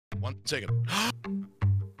1 second.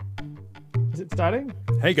 Is it starting?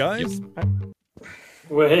 Hey guys.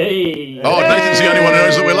 Way. Oh, Nathan's the only one who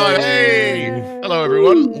knows that we're live. Hey! Hello,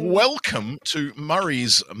 everyone. Welcome to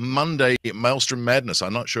Murray's Monday Maelstrom Madness.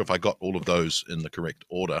 I'm not sure if I got all of those in the correct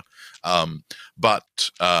order,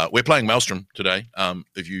 but we're playing Maelstrom today.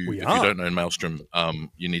 If you don't know Maelstrom,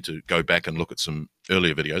 you need to go back and look at some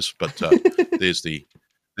earlier videos. But there's the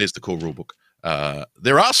core rulebook.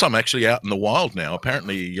 There are some actually out in the wild now.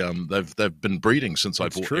 Apparently, they've been breeding since I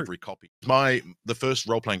bought every copy. The first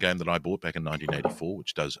role playing game that I bought back in 1984,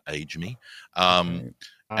 which does age me. And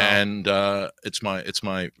it's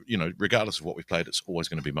my regardless of what we played, it's always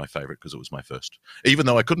going to be my favorite because it was my first. Even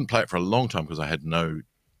though I couldn't play it for a long time because I had no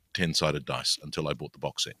 10-sided dice until I bought the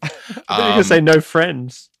box set. I thought you were going to say no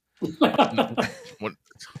friends.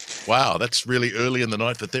 Wow, that's really early in the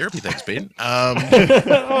night for therapy. Thanks, Ben.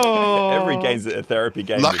 Every game's a therapy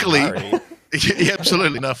game. Luckily,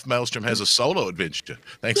 absolutely enough, Maelstrom has a solo adventure.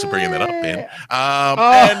 Thanks for bringing that up, Ben.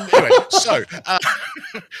 And anyway,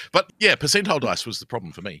 but yeah, percentile dice was the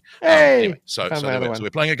problem for me. Anyway, so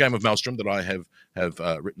we're playing a game of Maelstrom that I have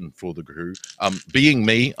written for the crew. Being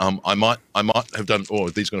me, I might have done. Oh,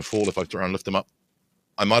 are these going to fall if I try and lift them up?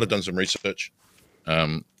 I might have done some research.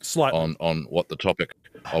 On what the topic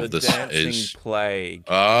of this is. Plague.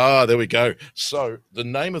 Ah, there we go. So the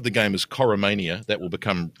name of the game is Choreomania. That will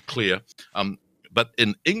become clear. But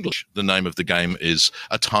in English, the name of the game is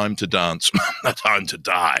A Time to Dance, A Time to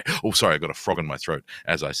Die. Oh, sorry, I got a frog in my throat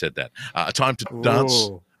as I said that. A Time to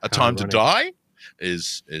Dance, A Time to Die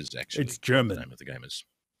is actually it's German. The name of the game is.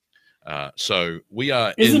 So we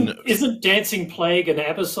are Isn't Dancing Plague an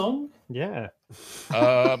ABBA song? Yeah.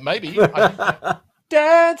 Maybe.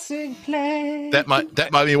 Dancing Plague. That might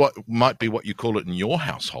be what you call it in your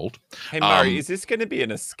household. Hey Murray, is this going to be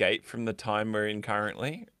an escape from the time we're in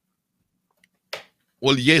currently?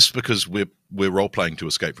 Well, yes, because we're role playing to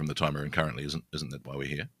escape from the time we're in currently. Isn't that why we're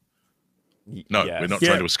here? No, yes. We're not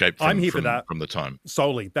trying to escape from, I'm here for that. From the time.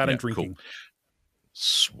 Solely that and drinking. Cool.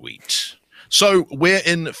 Sweet. So we're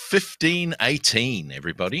in 1518,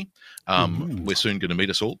 everybody. We're soon going to meet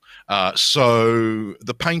us all. So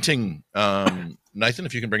the painting, Nathan,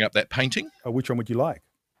 if you can bring up that painting. Which one would you like?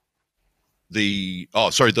 The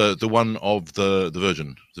one of the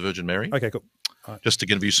Virgin Mary. Okay, cool. Right. Just to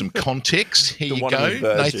give you some context, here you go,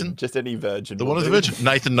 Nathan. Just any virgin. The one of the Virgin.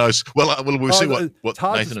 Nathan knows. Well, we'll see what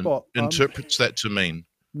Nathan interprets that to mean.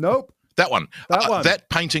 Nope. That one. That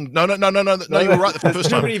painting. No. You were right the first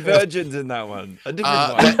time. Too many virgins in that one. A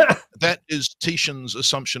different one. That is Titian's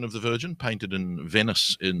Assumption of the Virgin, painted in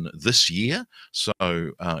Venice in this year. So,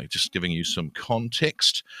 just giving you some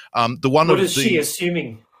context. What is she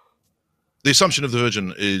assuming? The Assumption of the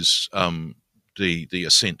Virgin is the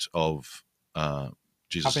ascent of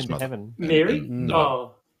Jesus' up into mother. heaven. Mary?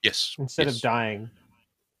 Yes. Instead of dying.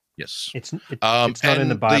 Yes. It's not in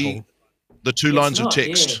the Bible. The two lines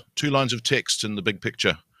of text in the big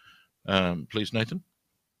picture. Please, Nathan.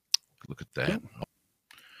 Look at that. Yeah.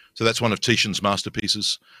 So that's one of Titian's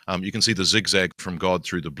masterpieces. You can see the zigzag from God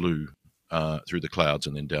through the blue, through the clouds,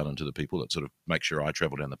 and then down into the people. That sort of makes your eye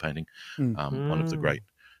travel down the painting. One of the great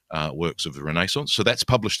works of the Renaissance. So that's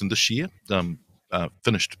published in this year.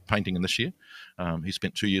 Finished painting in this year. He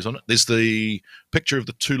spent 2 years on it. There's the picture of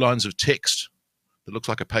the two lines of text that looks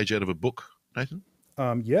like a page out of a book, Nathan.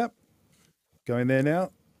 Yep. Going there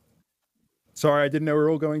now. Sorry, I didn't know we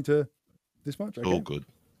were all going to this much. Okay. All good.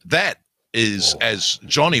 That is, as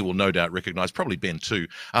Johnny will no doubt recognize, probably Ben too,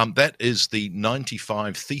 that is the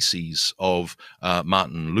 95 Theses of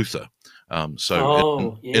Martin Luther.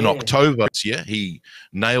 In October this year, he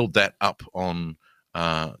nailed that up on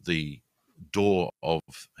the door of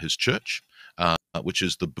his church, which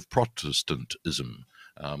is the Protestantism,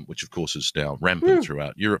 which of course is now rampant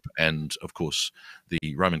throughout Europe. And of course,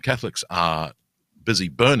 the Roman Catholics are busy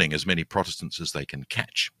burning as many Protestants as they can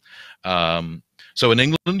catch. So in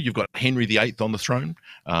England, you've got Henry VIII on the throne.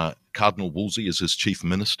 Cardinal Wolsey is his chief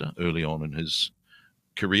minister early on in his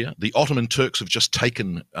career. The Ottoman Turks have just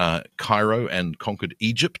taken Cairo and conquered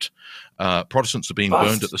Egypt. Protestants are being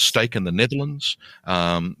burned at the stake in the Netherlands.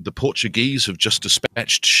 The Portuguese have just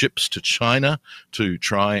dispatched ships to China to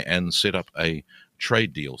try and set up a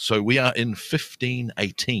trade deal. So we are in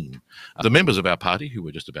 1518. The members of our party, who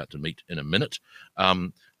we're just about to meet in a minute,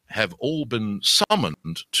 have all been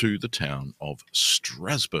summoned to the town of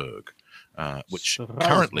Strasbourg, which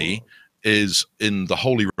currently is in the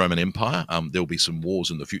Holy Roman Empire. There'll be some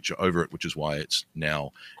wars in the future over it, which is why it's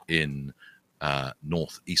now in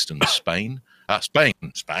northeastern Spain.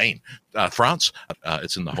 France.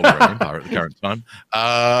 It's in the Holy Roman Empire at the current time.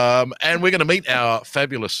 And we're going to meet our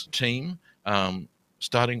fabulous team.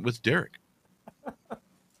 starting with Derek.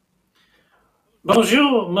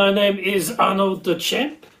 Bonjour, my name is Arnold the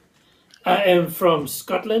Champ. I am from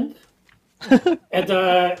Scotland, and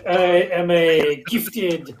I am a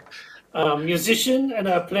gifted musician, and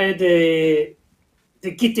I play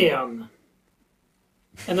the Gittern.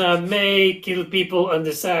 And I may kill people on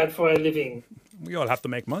the side for a living. We all have to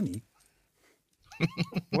make money.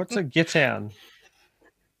 What's a Gittern?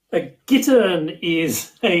 A Gittern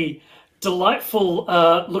is a delightful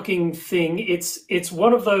looking thing. It's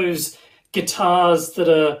one of those guitars that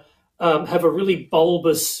are have a really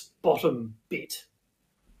bulbous bottom bit.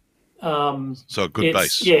 So a good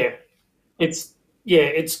bass. Yeah, it's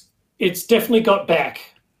definitely got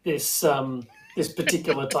back this this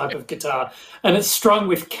particular type of guitar, and it's strung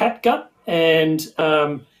with catgut and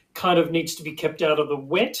kind of needs to be kept out of the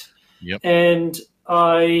wet. Yep. And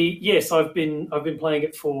I've been playing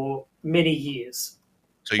it for many years.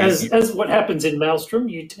 So as what happens in Maelstrom,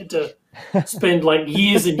 you tend to spend like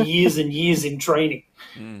years and years and years in training.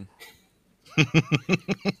 Mm.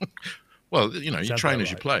 Well, you know, you Sounds train about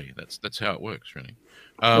as you right. play. That's how it works, really.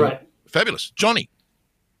 Right. Fabulous. Johnny.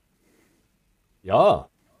 Yeah,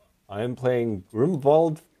 I am playing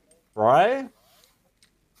Grimvolt Fry.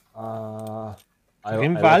 I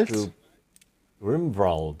like to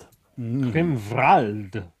Grimvolt.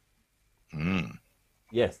 Grimvolt. Mm.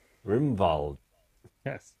 Yes, Grimvolt.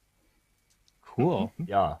 Yes. Cool.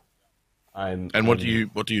 Yeah, And what do you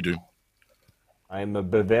do? I'm a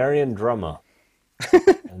Bavarian drummer,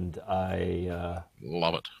 and I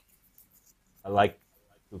Love it. like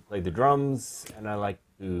to play the drums, and I like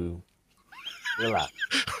to relax.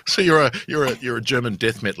 So you're a German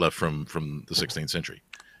death metaler from the 16th century,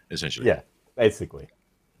 essentially. Yeah, basically.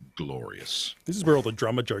 Glorious. This is where all the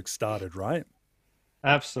drummer jokes started, right?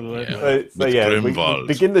 Absolutely. Yeah. So With yeah, we Grimvolt.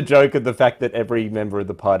 begin the joke of the fact that every member of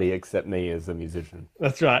the party except me is a musician.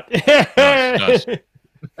 That's right. Nice.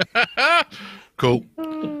 Cool.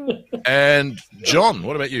 And John,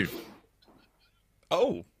 what about you?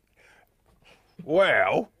 Oh.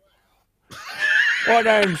 Well, my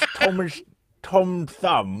name's Tom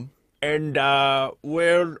Thumb, and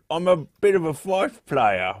well, I'm a bit of a fife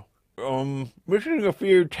player. Missing a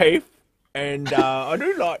few teeth, and I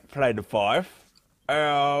do like to play the fife.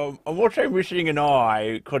 I'm also missing an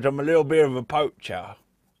eye because I'm a little bit of a poacher.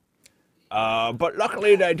 But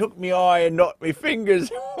luckily they took me eye and not me fingers.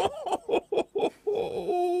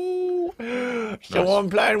 So Nice. I'm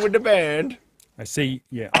playing with the band. I see.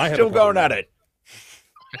 Yeah, I have Still a problem. going at it.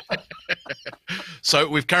 So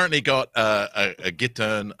we've currently got a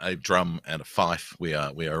Gittern, a drum, and a fife. We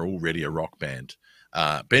are already a rock band.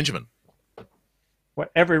 Benjamin.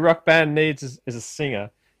 What every rock band needs is a singer.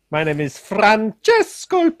 My name is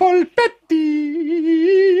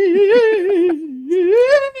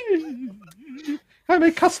FrancesPolpetti. I'm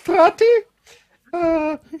a castrati.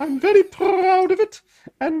 I'm very proud of it,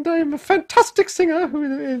 and I'm a fantastic singer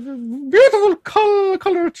with a beautiful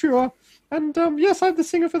colorature. And yes, I'm the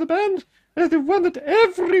singer for the band, the one that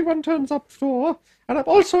everyone turns up for. And I'm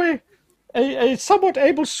also a somewhat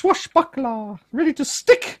able swashbuckler, ready to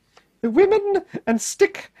stick the women and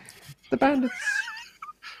stick the bandits.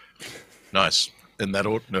 Nice. In that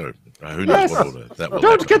order? No. Who knows Yes. what order? That will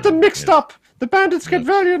Don't happen. get them mixed Yeah. up. The bandits get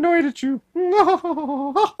very annoyed at you.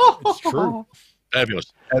 It's true.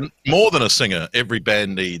 Fabulous. And more than a singer, every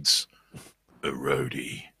band needs a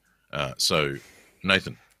roadie. So,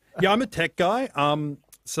 Nathan. Yeah, I'm a tech guy.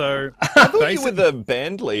 So I thought you were the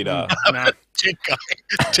band leader. nah. Tech guy.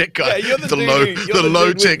 Tech guy. Yeah, you're the low, dude, you're the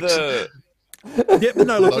low dude with tech. the- Yeah, but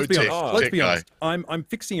no, let's be Low-tech honest. Let's tech be guy. honest. I'm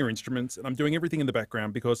fixing your instruments and I'm doing everything in the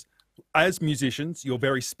background because as musicians, you're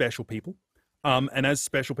very special people. And as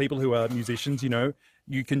special people who are musicians, you know,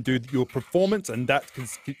 you can do your performance and that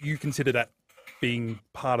you consider that being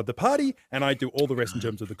part of the party. And I do all the rest in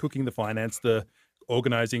terms of the cooking, the finance, the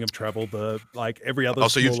organizing of travel, the like every other. Oh,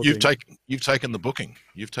 so you've thing. taken the booking.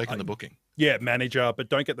 You've taken the booking. Yeah, manager, but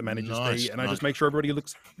don't get the manager's Nice, fee. And I nice. just make sure everybody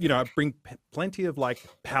looks, you know, I bring plenty of like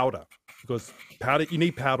powder because powder, you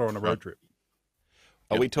need powder on a road Right. trip.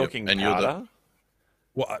 Are we Yep, talking and you're the- powder?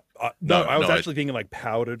 Well, I No, was no, actually thinking like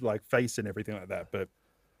powdered, like face and everything like that. But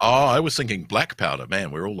Oh, I was thinking black powder.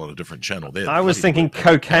 Man, we're all on a different channel there. I was Bloody thinking black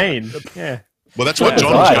powder. cocaine. Yeah. Well, that's what Yeah,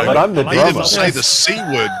 John was right, going. but I'm the He didn't drummer. say the C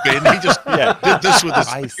word, Ben. He just Yeah. did this with his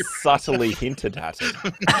I subtly hinted at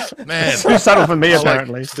it. man. Too subtle for me, It's like-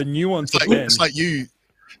 apparently. the nuance It's of like, Ben. it's like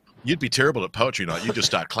you'd be terrible at poetry night. You just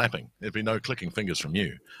start clapping. There'd be no clicking fingers from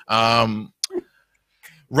you.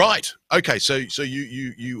 Right. Okay. So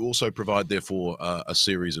you also provide therefore a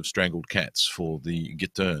series of strangled cats for the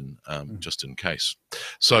Gittern, just in case.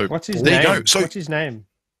 So What's his there name? you go. So What's his name?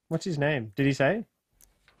 What's his name? Did he say?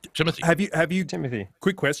 Timothy. Have you? Timothy.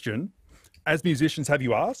 Quick question: as musicians, have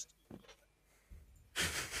you asked?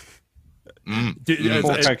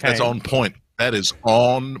 That's on point. That is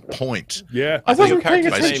on point. Yeah. I So your wasn't paying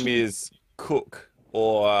character's attention. name is Cook,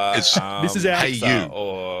 or This is our- Hey you.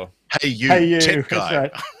 or Hey you, Hey, you. tech That's guy.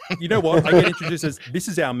 right. You know what? I get introduced as this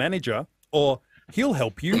is our manager, or he'll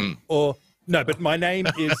help you, or no, but my name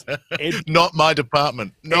is Ed. Not my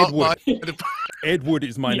department. Not Ed my Wood. department. Ed Wood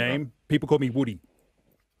is my name. People call me Woody.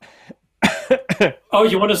 Oh,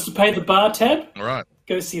 you want us to pay the bar tab? All right,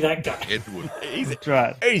 Go see that guy. Edward. That's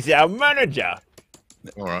right. he's our manager.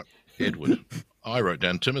 All right, Edward. I wrote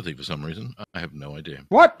down Timothy for some reason. I have no idea.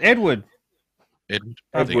 What? Edward.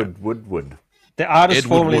 Edward. Wood. The artist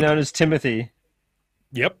Edward formerly Wood. known as Timothy.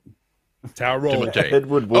 Yep, that's our role. Timothy.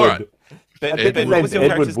 Edward Wood. All right. Ben, Edward. ben, what was your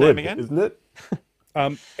Edward character's Wood, name again? isn't it?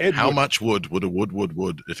 Ed How Wood. much wood would a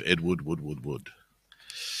wood if Edward would?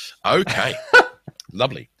 Okay,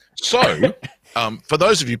 lovely. So, for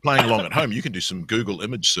those of you playing along at home, you can do some Google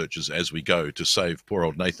image searches as we go to save poor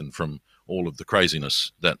old Nathan from all of the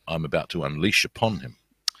craziness that I'm about to unleash upon him.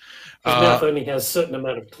 His mouth only has a certain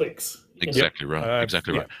amount of clicks. Exactly right.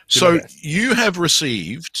 Exactly yeah, right. do So my best. you have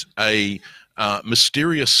received a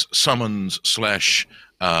mysterious summons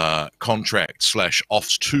 / contract /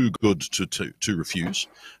 offs too good to refuse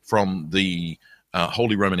from the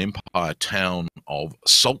Holy Roman Empire town of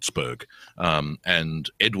Salzburg, and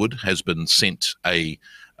Edward has been sent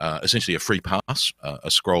essentially a free pass,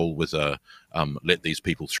 a scroll with a let these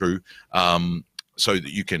people through. So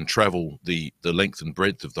that you can travel the length and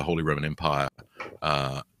breadth of the Holy Roman Empire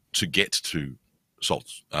to get to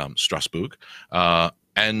Strasbourg,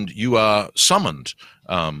 and you are summoned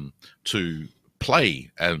to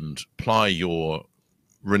play and ply your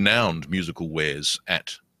renowned musical wares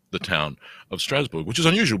at the town of Strasbourg, which is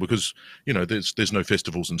unusual because there's no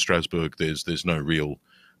festivals in Strasbourg. There's no real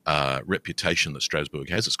reputation that Strasbourg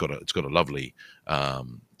has. It's got a lovely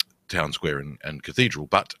town square and cathedral,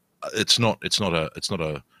 but it's not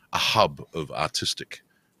a hub of artistic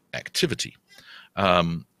activity.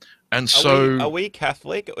 And so, Are we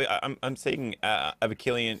Catholic? I'm seeing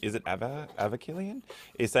Avakilian. Is it Avakilian?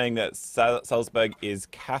 Is saying that Salzburg is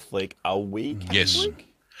Catholic. Are we Catholic? Yes.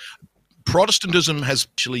 Protestantism has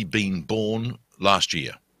actually been born last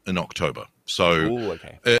year in October. So Ooh,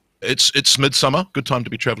 okay. it's midsummer, good time to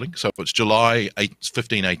be traveling. So it's July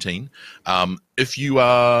 1518. If you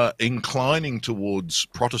are inclining towards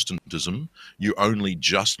Protestantism, you're only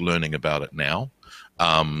just learning about it now.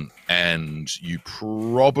 And you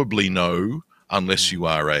probably know, unless you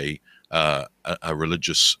are a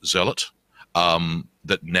religious zealot,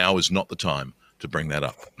 that now is not the time to bring that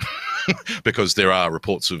up. Because there are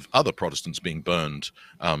reports of other Protestants being burned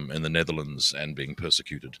in the Netherlands and being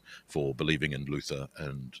persecuted for believing in Luther.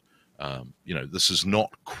 And, this is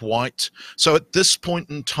not quite... So at this point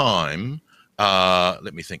in time,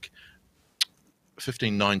 let me think,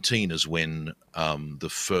 1519 is when the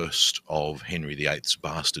first of Henry VIII's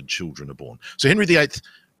bastard children are born. So Henry VIII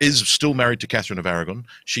is still married to Catherine of Aragon.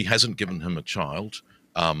 She hasn't given him a child,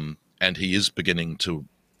 and he is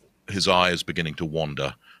his eye is beginning to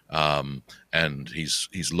wander, and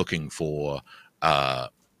he's looking for.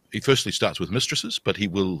 He firstly starts with mistresses, but he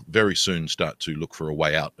will very soon start to look for a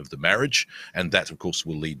way out of the marriage, and that, of course,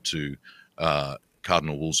 will lead to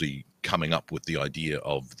Cardinal Wolsey coming up with the idea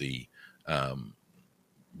of the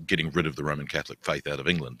getting rid of the Roman Catholic faith out of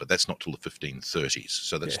England, but that's not till the 1530s,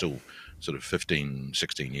 so that's still sort of 15,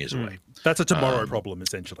 16 years away. That's a tomorrow problem,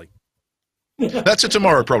 essentially. That's a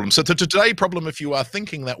tomorrow problem. So the today problem, if you are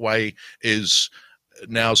thinking that way, is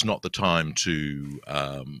now's not the time to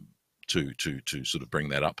sort of bring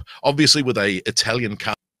that up. Obviously, with a Italian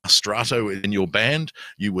Castrato in your band,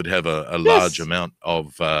 you would have a large amount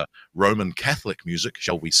of Roman Catholic music,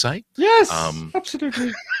 shall we say? Yes,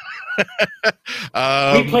 absolutely.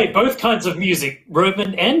 We play both kinds of music,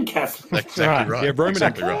 Roman and Catholic. Exactly right. Yeah, Roman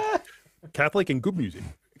exactly and right. Catholic and good music.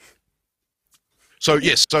 So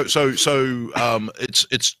yes, so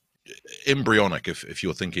it's embryonic if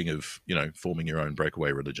you're thinking of forming your own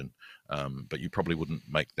breakaway religion, but you probably wouldn't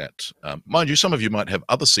make that. Mind you, some of you might have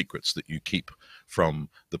other secrets that you keep from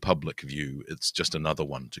the public view. It's just another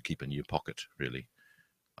one to keep in your pocket, really.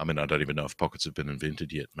 I mean, I don't even know if pockets have been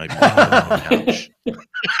invented yet. Maybe.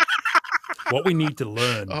 What we need to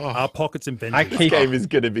learn are pockets invented. This game is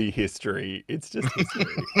going to be history. It's just history.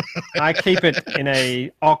 I keep it in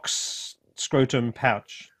a ox scrotum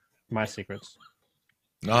pouch. My secrets.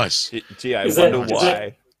 Nice. Gee, I Is that- wonder is that-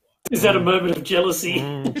 why. Is that a moment of jealousy?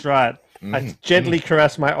 That's right. I gently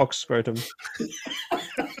caress my ox scrotum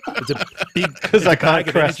It's a big because I can't bag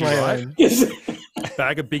of caress energy, my right? own. Yes.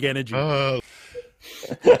 Bag of big energy.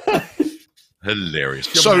 Hilarious.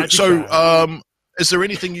 Your So, magic is there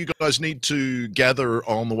anything you guys need to gather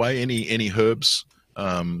on the way? Any herbs?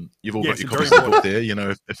 You've all got Yes, your very copies of the book important. there. You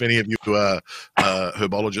know, if any of you are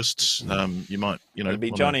herbologists, you might, It'd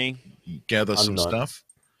be wanna Johnny. gather I'm some not. stuff.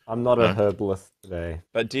 I'm not a No. herbalist today.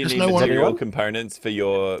 But do you There's need no one- material Anyone? components for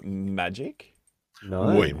your magic?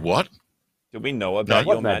 No. Wait, what? Do we know about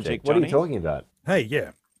What your magic? magic, What are Johnny? you talking about? Hey,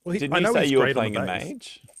 yeah. Well, Didn't I you know say he's you were great on playing the a bass.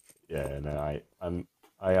 mage? Yeah, no,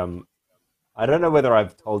 I don't know whether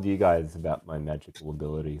I've told you guys about my magical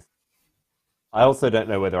abilities. I also don't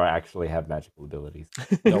know whether I actually have magical abilities.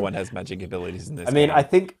 No one has magic abilities in this I mean, game. I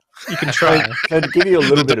think You can try. so to give you a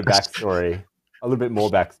little bit of backstory, a little bit more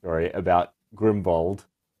backstory about Grimvolt.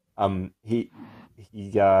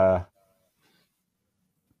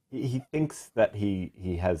 He thinks that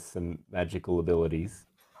he has some magical abilities,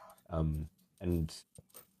 and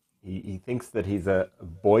he thinks that he's a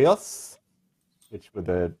Boyos, which were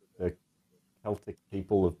the Celtic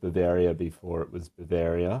people of Bavaria before it was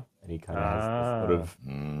Bavaria, and he kind of has this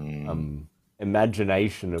sort of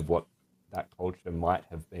imagination of what that culture might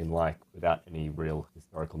have been like without any real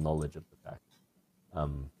historical knowledge of the fact.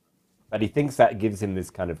 But he thinks that gives him this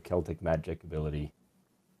kind of Celtic magic ability.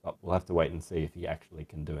 But we'll have to wait and see if he actually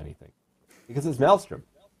can do anything. Because it's Maelstrom.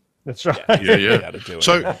 That's right. Yeah. How to do it.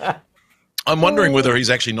 So I'm wondering whether he's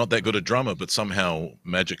actually not that good a drummer, but somehow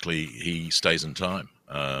magically he stays in time.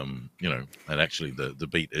 And actually the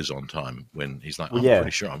beat is on time when he's like, I'm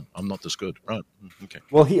pretty sure I'm not this good. Right. Okay.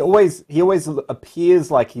 Well, he always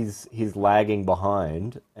appears like he's lagging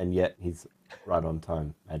behind, and yet he's right on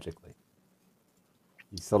time magically.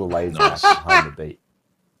 He sort of lays back behind the beat.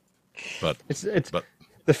 But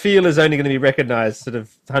The feel is only going to be recognised sort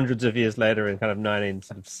of hundreds of years later in kind of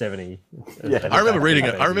 1970. Yeah. I remember reading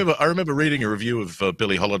it. I remember reading a review of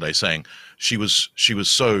Billie Holiday saying she was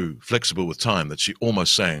so flexible with time that she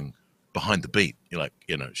almost sang behind the beat.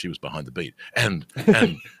 She was behind the beat, and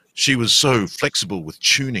she was so flexible with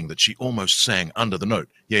tuning that she almost sang under the note.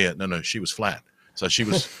 No, she was flat. So she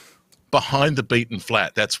was behind the beat and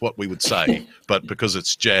flat. That's what we would say. But because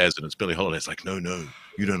it's jazz and it's Billie Holiday, it's like, no,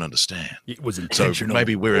 you don't understand. It was So intentional.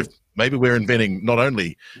 maybe we're inventing not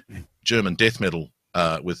only German death metal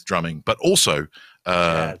with drumming, but also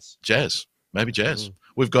jazz. Maybe jazz.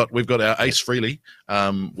 We've got our Ace Frehley.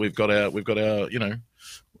 We've got our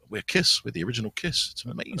we're Kiss. We're the original Kiss. It's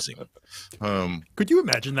amazing. Could you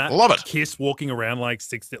imagine that? Love it. Kiss walking around like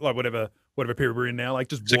whatever period we're in now, like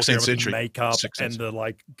just walking 16th around with century. makeup 16th and the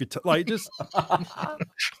like guitar, like just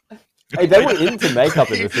Hey, they were into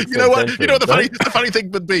makeup in the 16th You know what? century. The funny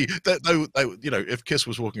thing would be that they if Kiss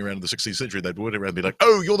was walking around in the 16th century, they'd walk around and be like,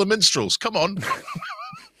 "Oh, you're the minstrels. Come on."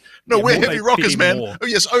 No, Yeah, we're more heavy they rockers, pity man. more. Oh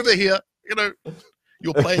yes, over here.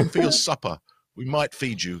 You're playing for your supper. We might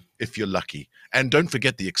feed you if you're lucky. And don't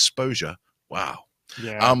forget the exposure. Wow.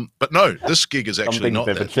 Yeah. But no, this gig is actually Some not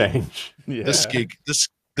things never that. change. Yeah.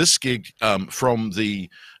 This gig from the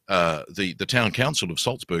town council of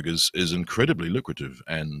Salzburg is incredibly lucrative,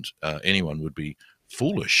 and anyone would be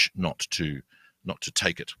foolish not to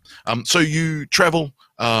take it. So you travel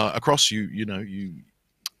across. You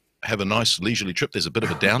have a nice leisurely trip. There's a bit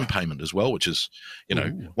of a down payment as well, which is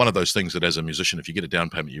one of those things that as a musician, if you get a down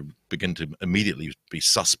payment, you begin to immediately be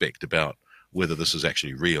suspect about whether this is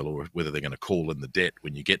actually real or whether they're going to call in the debt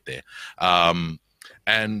when you get there.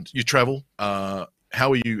 And you travel. How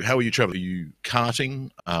are you traveling? Are you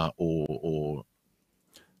carting or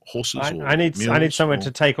horses? I need mules, someone or-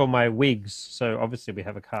 to take all my wigs, so obviously we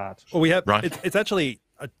have a cart. well, we have Right. it's actually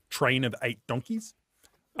a train of 8 donkeys,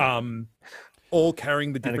 all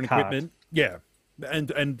carrying the And a different cart. equipment. Yeah,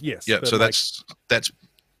 and yes. Yeah. but So like,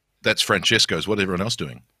 that's Francesco's. What everyone else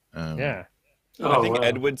doing? Yeah. I think wow.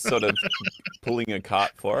 Edward's sort of pulling a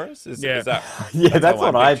cart for us. Is Yeah. that? Yeah, that's how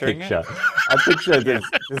what I'm I picturing it? picture. I picture this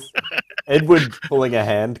Edward pulling a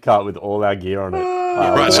hand cart with all our gear on it.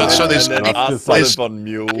 Right, so there's- and then and us just sort like, of on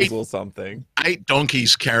mules or something. 8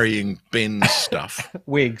 donkeys carrying Ben's stuff,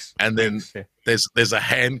 Wigs. and then Yeah. there's a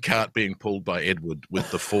hand cart being pulled by Edward with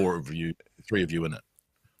the 3 of you in it.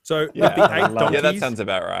 so Yeah. with the 8 love it. donkeys, Yeah, that sounds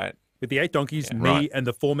about right. with the 8 donkeys, Yeah. me Right. and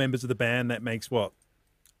the 4 members of the band, that makes what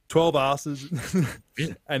 12 asses,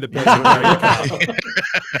 and the person carrying the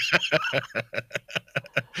cart.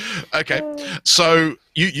 Okay, so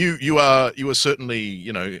you are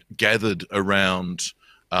certainly gathered around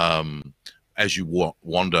as you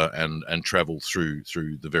wander and travel through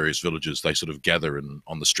the various villages. They sort of gather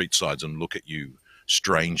on the street sides and look at you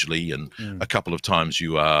strangely, and a couple of times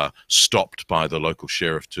you are stopped by the local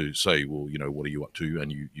sheriff to say, well, what are you up to?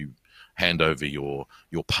 And you hand over your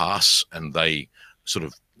pass, and they sort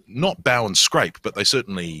of not bow and scrape, but they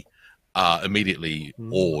certainly are immediately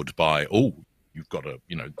awed by, oh, you've got a,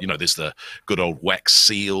 there's the good old wax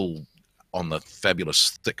seal on the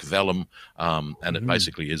fabulous thick vellum, and it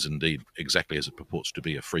basically is indeed exactly as it purports to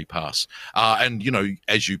be, a free pass. And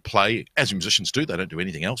as you play, as musicians do, they don't do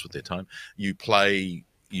anything else with their time. You play,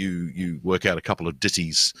 you work out a couple of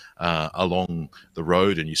ditties along the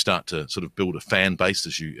road, and you start to sort of build a fan base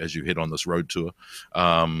as you head on this road tour.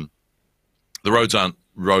 The roads aren't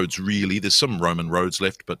roads really. There's some Roman roads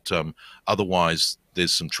left, but otherwise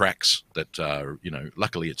there's some tracks that are,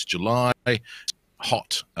 luckily it's July,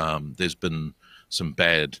 hot. There's been some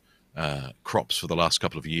bad crops for the last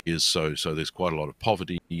couple of years, so there's quite a lot of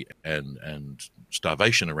poverty and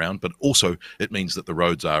starvation around. But also it means that the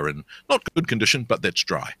roads are in not good condition, but that's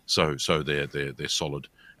dry. So they're solid,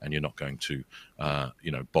 and you're not going to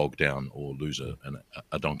bog down or lose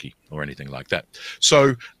a donkey or anything like that.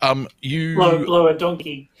 So you blow a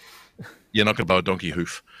donkey. You're not going to blow a donkey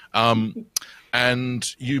hoof.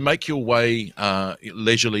 And you make your way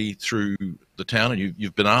leisurely through the town, and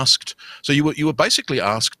you've been asked. So you were basically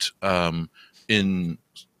asked in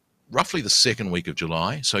roughly the second week of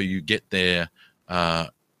July. So you get there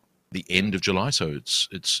the end of July. So it's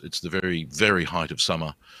the very, very height of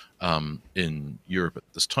summer in Europe at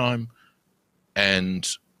this time. And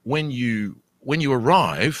when you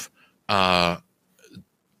arrive,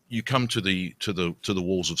 you come to the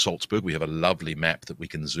walls of Salzburg. We have a lovely map that we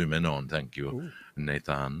can zoom in on. Thank you, Ooh.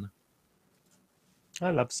 Nathan. I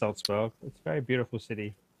love Salzburg. It's a very beautiful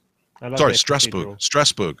city. I love Sorry, their cathedral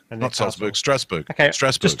Strasbourg, and not their Salzburg. castle. Strasbourg. Okay,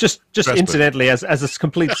 Strasbourg. just Strasbourg. incidentally, as a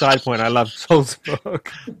complete side point, I love Salzburg.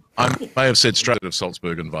 I may have said Strasbourg of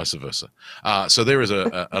Salzburg and vice versa. So there is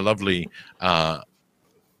a lovely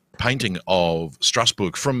painting of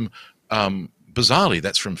Strasbourg from, bizarrely,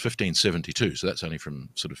 that's from 1572. So that's only from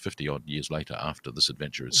sort of 50 odd years later after this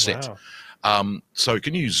adventure is set. Wow. So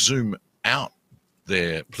can you zoom out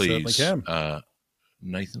there, please, Certainly can.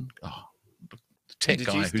 Nathan? Oh, the tech Did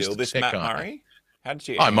guy. you Who's steal the this tech map, guy? Murray? How did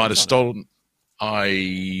you? I might have on it? stolen.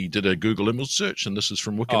 I did a Google image search, and this is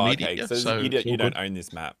from Oh, Wikimedia. okay. So, you don't own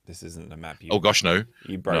this map. This isn't a map. Oh gosh, no.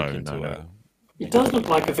 You broke No, into no, a. no. It does look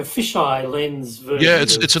like a fisheye lens version. Yeah,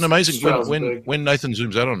 it's of an amazing Strasbourg. when Nathan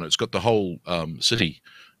zooms out on it. It's got the whole city,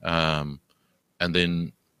 and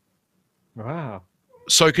then. Wow.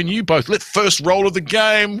 So can you both let first roll of the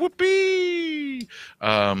game? Whoopee!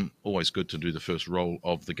 Always good to do the first roll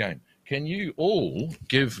of the game. Can you all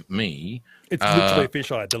give me? It's literally a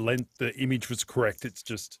fisheye. The image was correct. It's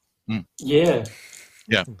just Yeah.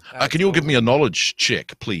 Yeah. Can you all give me a knowledge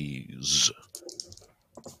check, please?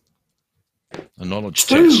 A knowledge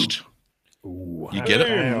 2. test. ooh. You get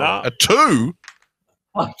it? Wow. A 2?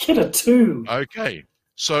 I get a 2. Okay.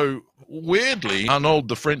 So weirdly, Arnold,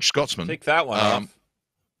 the French Scotsman. Tick that one off.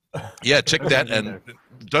 Yeah, tick that, and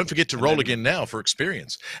don't forget to roll again now for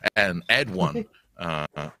experience, and add 1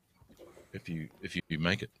 if you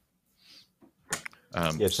make it.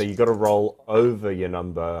 Yeah, so you got to roll over your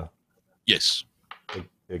number Yes.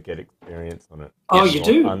 to get experience on it. Oh, Yes. you Not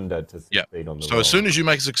do? under to Yeah. succeed on the So roll. as soon as you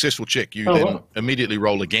make a successful check, you Oh, then wow. immediately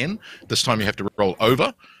roll again. This time you have to roll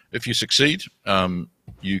over. If you succeed,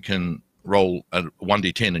 you can roll a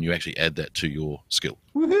 1d10, and you actually add that to your skill.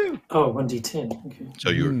 Woohoo! Oh, 1d10. Okay.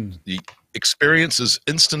 So the experience is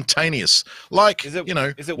instantaneous, like Is it?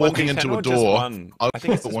 walking 1d10 into or a just door. one? I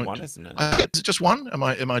think it's just One- one, isn't it? Is it just one? Am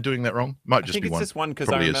I doing that wrong? Might I just think be it's one. just one because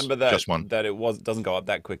I Probably is remember that just one. that it doesn't go up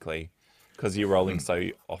that quickly because you're rolling so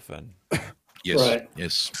often. Yes, Right.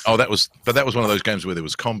 yes. Oh, that was one of those games where there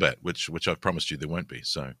was combat, which I've promised you there won't be.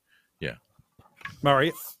 So, yeah.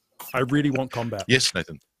 Murray, I really want combat. Yes,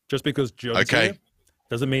 Nathan. Just because John's Okay. here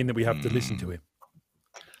doesn't mean that we have to listen to him.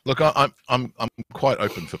 Look, I'm quite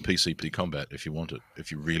open for PCP combat if you want it.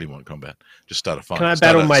 If you really want combat, just start a fight. Can I Start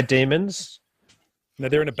battle a- my demons? No,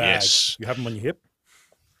 they're in a bag. Yes. You have them on your hip.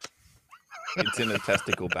 It's in a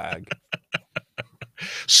testicle bag.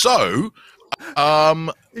 So,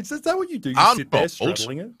 Is that what you do? You Arnold sit there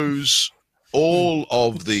straddling it? knows all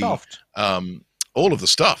of the Soft. all of the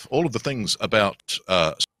stuff, all of the things about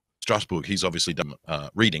Strasbourg. He's obviously done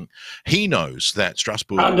reading. He knows that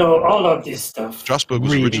Strasbourg. I know all of this stuff. Strasbourg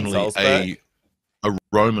was Reading. originally Salzburg? a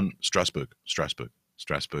Roman Strasbourg,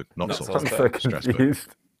 not Not Salzburg. I'm so Salzburg. Strasbourg.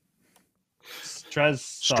 confused.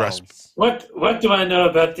 Stras- What do I know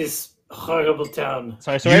about this horrible town?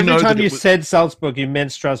 Sorry, so You every know time that you it was- said Salzburg, you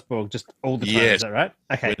meant Strasbourg, just all the time. Yes. Is that right?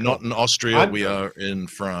 Okay. We're not in Austria. I'm- We are in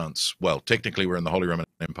France. Well, technically, we're in the Holy Roman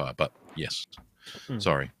Empire, but yes.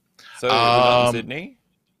 Sorry. So we're not in Um, Sydney.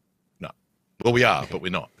 Well, we are, but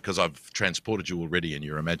we're not, because I've transported you already in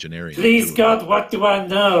your imaginary. Please, God, what do I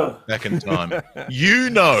know? Back in time. You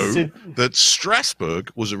know that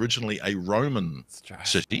Strasbourg was originally a Roman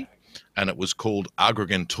city, and it was called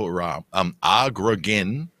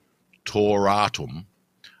Agrigentoratum.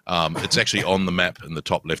 It's actually on the map in the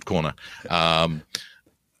top left corner.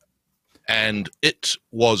 And it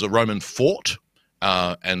was a Roman fort,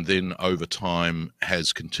 and then over time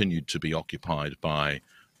has continued to be occupied by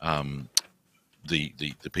the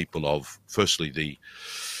people of, firstly, the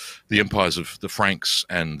empires of the Franks,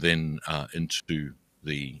 and then into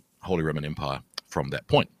the Holy Roman Empire from that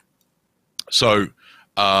point. So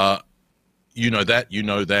you know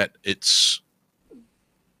that it's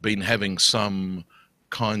been having some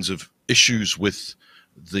kinds of issues with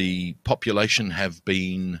the population, have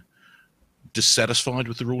been dissatisfied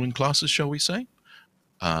with the ruling classes, shall we say,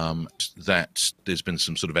 that there's been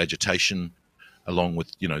some sort of agitation along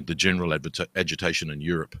with, the general agitation in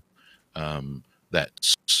Europe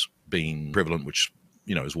that's been prevalent, which,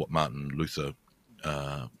 is what Martin Luther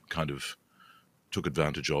kind of took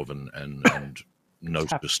advantage of and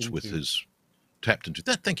noticed with his tapped into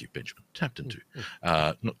that. Thank you, Benjamin. Tapped into,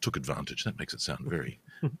 not took advantage. That makes it sound very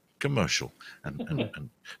commercial. And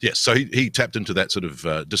yes, so he tapped into that sort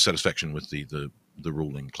of dissatisfaction with the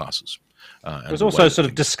ruling classes. It was also sort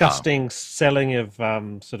of disgusting selling of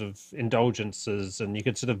sort of indulgences, and you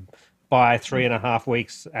could sort of buy 3.5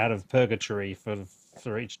 weeks out of purgatory for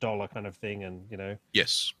each dollar, kind of thing, and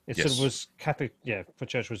yes, it sort of was Catholic. Yeah, the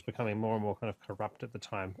church was becoming more and more kind of corrupt at the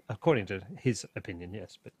time, according to his opinion.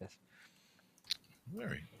 Yes, but yes.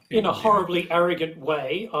 Very. In a horribly arrogant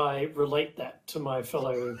way, I relate that to my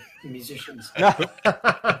fellow musicians. But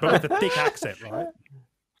with a thick accent, right?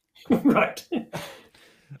 Right.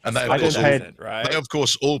 And they, of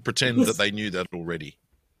course, all pretend that they knew that already.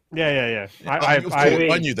 Yeah. I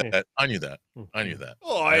knew that. I knew that.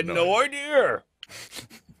 Oh, I had no idea.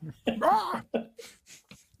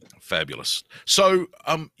 Fabulous. So,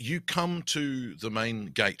 you come to the main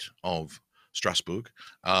gate of Strasbourg,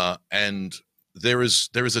 and there is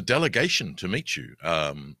a delegation to meet you.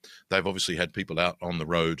 They've obviously had people out on the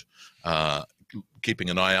road, keeping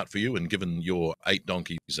an eye out for you, and given your 8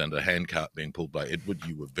 donkeys and a handcart being pulled by Edward,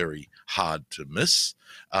 you were very hard to miss.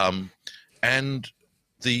 And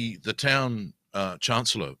the town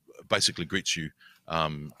chancellor basically greets you,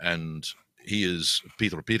 and he is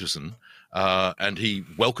Peter Peterson, and he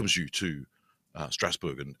welcomes you to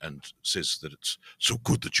Strasbourg and says that it's so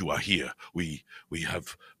good that you are here. We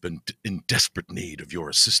have been in desperate need of your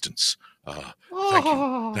assistance.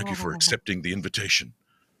 Thank you for accepting the invitation.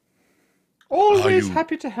 Always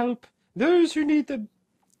happy to help those who need the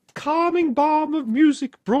calming balm of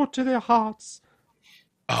music brought to their hearts.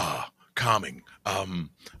 Calming.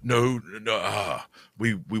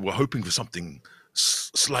 We were hoping for something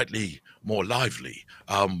slightly more lively.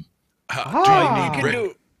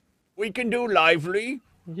 We can do lively.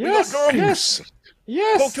 Yes.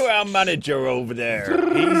 Talk to our manager over there.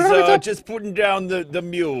 He's just putting down the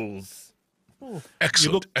mules.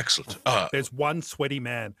 Excellent. There's one sweaty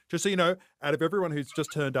man. Just so you know, out of everyone who's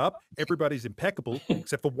just turned up, everybody's impeccable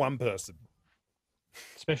except for one person.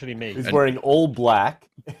 Especially me. He's wearing all black.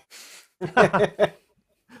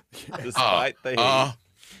 Despite the heat.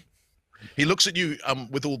 He looks at you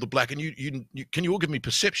with all the black, and you can you all give me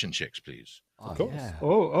perception checks, please? Of course. Yeah.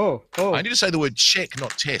 Oh. I need to say the word check,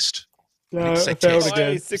 not test. No, I failed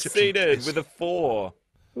again. I succeeded with a 4.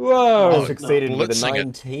 Whoa! I succeeded with a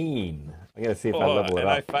 19. I'm going to see if I level it up.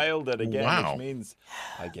 I failed it again, Wow. which means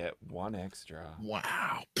I get 1 extra.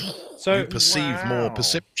 Wow. So you perceive more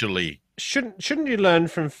perceptually. Shouldn't you learn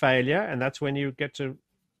from failure, and that's when you get to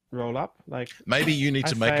roll up? Like, maybe you need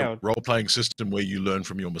to make failed. a role-playing system where you learn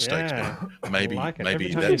from your mistakes. Yeah. Maybe Like it. maybe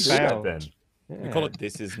Every time you that's fail. then. We call it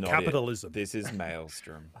This is not capitalism. It. This is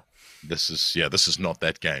Maelstrom. this is not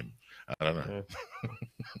that game. I don't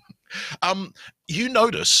know. You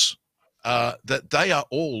notice that they are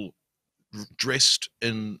all dressed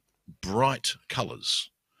in bright colors.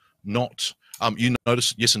 Not you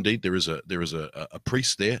notice, yes, indeed, there is a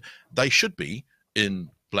priest there. They should be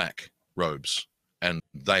in black robes, and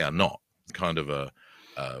they are not. Kind of a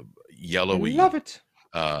yellowy, I love it.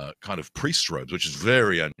 kind of priest robes, which is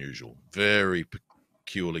very unusual, very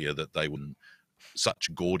peculiar that they wouldn't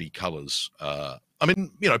such gaudy colors. I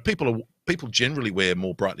mean, people generally wear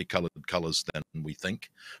more brightly colored colors than we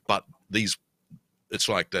think, but these, it's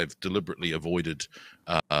like they've deliberately avoided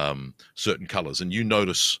certain colors. And you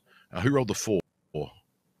notice who rolled the 4? Is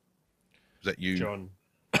that you,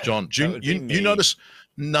 John? You notice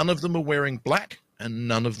none of them are wearing black and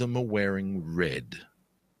none of them are wearing red.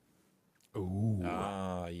 Ooh.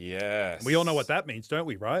 Ah, yes. We all know what that means, don't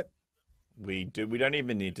we? Right? We do. We don't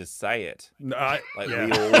even need to say it. No, Like yeah.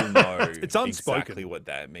 we all know It's unspoken. exactly what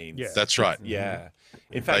that means. Yeah. That's right. Yeah.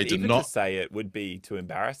 In fact, They do even not- to say it would be to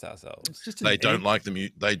embarrass ourselves. It's just They don't like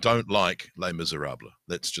They don't like Les Miserables.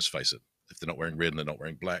 Let's just face it. If they're not wearing red and they're not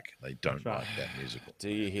wearing black, they don't right. like that musical. Do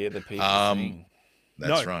you hear the people sing?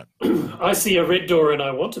 That's No. right. I see a red door and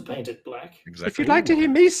I want to paint it black. Exactly. If you'd like to hear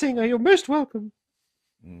me sing, you're most welcome.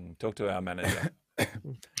 Talk to our manager.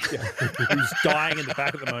 who's dying in the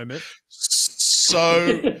back at the moment.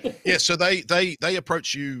 So yeah, so they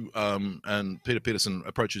approach you, and Peter Peterson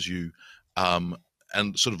approaches you,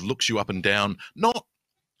 and sort of looks you up and down.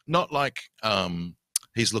 Not like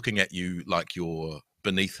he's looking at you like you're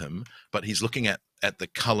beneath him, but he's looking at the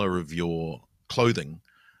color of your clothing.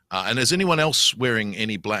 And is anyone else wearing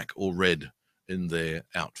any black or red in their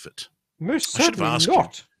outfit? Most I should have certainly asked you.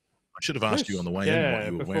 not. I should have asked you on the way in what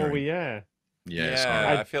you were before wearing. we, Yeah,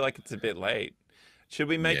 sorry. I feel like it's a bit late. Should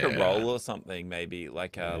we make a roll or something? Maybe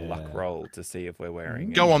like a luck roll to see if we're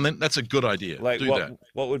wearing. Go on then. That's a good idea. Like Do that.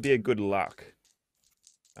 what would be a good luck?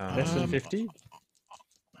 less than 50.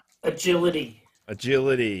 Agility.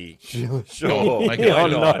 Agility. Sure. Okay. Why Oh,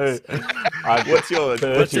 not? no. What's your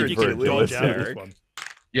Let's see if you for can dodge out of this Derek? one.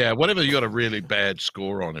 Yeah, whatever you got a really bad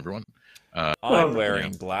score on, everyone. I'm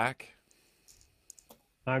wearing black.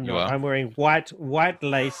 I'm You not. are? I'm wearing white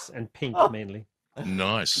lace and pink mainly.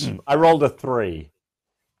 Nice. I rolled a 3.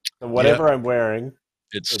 So whatever I'm wearing,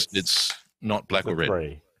 It's not black it's a or red.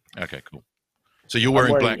 3. Okay, cool. So you're I'm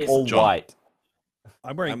wearing wearing black, all John. white.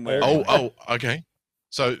 I'm wearing. I'm wearing- all Oh, okay.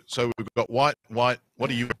 So we've got white. What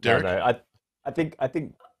are you, Derek? No, I think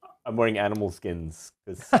I'm wearing animal skins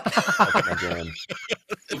because that's my jam.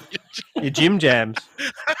 Your gym jams.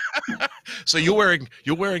 So you're wearing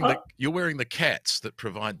the cats that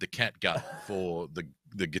provide the cat gut for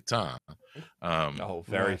the guitar. Oh,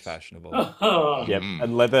 very Nice. fashionable. Oh, Yep,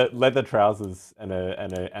 and leather trousers and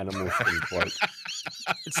a animal skin cloak.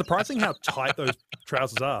 It's surprising how tight those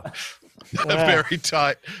trousers are. very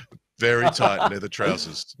tight leather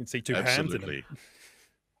trousers. You can see two hands in them.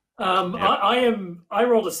 Absolutely. I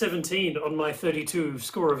rolled a 17 on my 32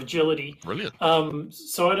 score of agility. Brilliant.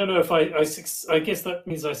 So I don't know if I guess that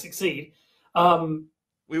means I succeed.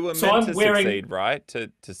 We were So meant I'm to wearing- succeed, right?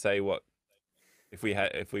 To say what if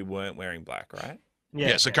we weren't wearing black, right?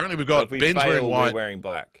 Yeah. So currently we've So got if we Ben's fail, wearing we're white. wearing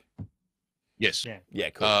black. Yes. Yeah. Yeah,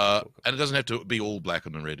 cool. Cool. And it doesn't have to be all black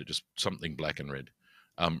and red. It's just something black and red.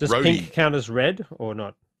 Does Rhodey, pink count as red or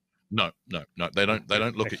not? no. They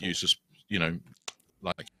don't look at you. Just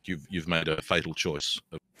like you've made a fatal choice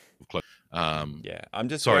of clothes. Yeah, I'm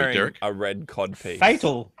just sorry, wearing Derek. a red cod piece.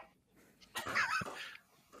 Fatal.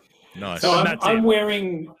 Nice. So that's I'm it.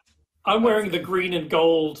 wearing the green and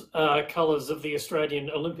gold colours of the Australian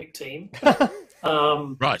Olympic team.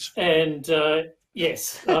 Right. And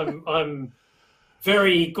yes, I'm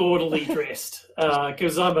very gaudily dressed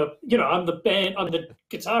because I'm the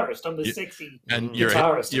guitarist. I'm the sexy And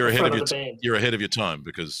guitarist. you're at the ahead of front your the band. you're ahead of your time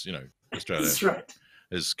because Australia That's right.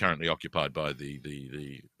 is currently occupied by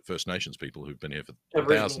the First Nations people who've been here for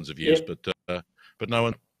Aboriginal, thousands of years, but no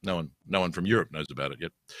one from Europe knows about it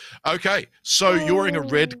yet. Okay, so you're wearing a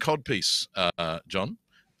red codpiece, John.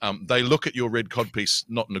 They look at your red codpiece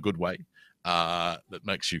not in a good way. That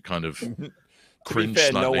makes you kind of To be cringe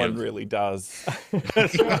fair, no slightly. one really does.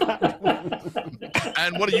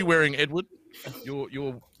 And what are you wearing, Edward? You're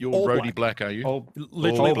All roadie black. are you?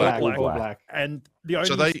 Literally All black. All black. And the only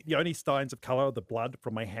So the only signs of color are the blood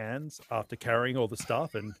from my hands after carrying all the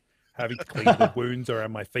stuff and having to clean the wounds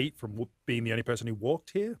around my feet from being the only person who walked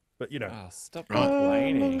here. But Oh, stop Right.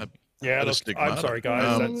 complaining. yeah, Bit of look, stigmata. I'm sorry,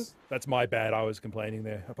 guys. Um, That's my bad. I was complaining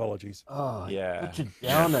there. Apologies. Oh, Yeah. such a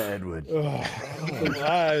downer, Edward.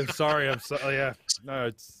 I'm sorry. I'm sorry. Yeah, no,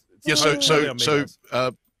 it's Yeah. totally on me, guys.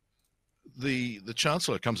 The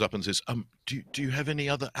Chancellor comes up and says, do you have any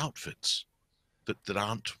other outfits that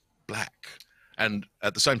aren't black? And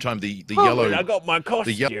at the same time, the yellow I got my the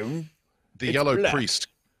costume. the yellow black. priest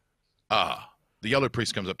the yellow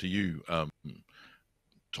priest comes up to you,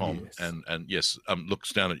 Tom, Yes. and yes,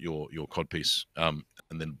 looks down at your codpiece, and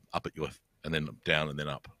then up at and then down and then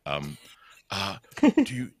up.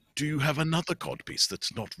 Do you have another codpiece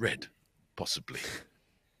that's not red, possibly?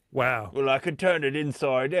 Wow. Well, I could turn it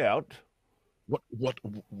inside out.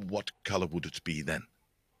 What color would it be then?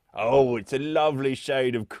 Oh, it's a lovely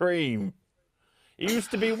shade of cream. It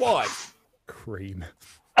used to be white. Cream.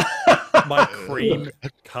 My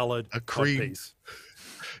cream-colored A cream.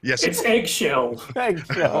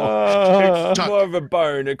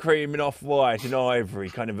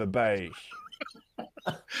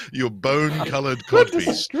 Your bone-coloured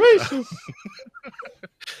Goodness codpiece. gracious!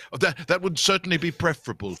 That would certainly be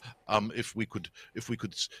preferable. If we could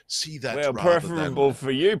see that. Well, rather preferable than,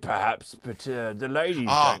 for you, perhaps, but the ladies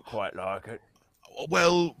don't quite like it.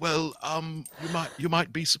 Well, you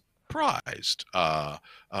might be surprised.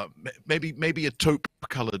 Maybe a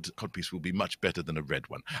taupe-coloured codpiece will be much better than a red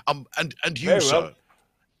one. And you, Very sir, well.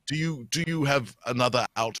 do you have another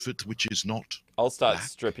outfit which is not? I'll start black?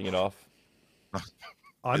 stripping it off.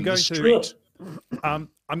 I'm In going the to. street. I'm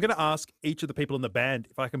going to ask each of the people in the band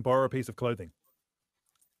if I can borrow a piece of clothing.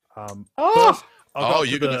 Oh, First, I'll go Oh, up to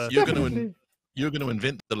you're the- gonna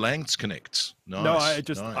invent the Langs Connects. Nice.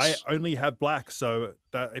 No, nice. I only have black, so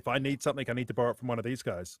that if I need something, I need to borrow it from one of these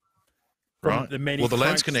guys. Right. The many Well, the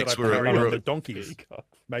Lance cranks that Connects I were carry on a- the donkeys.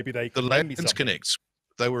 Maybe they The can lend me Lance something. Connects.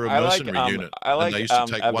 They were a I mercenary like, unit. I like and they used to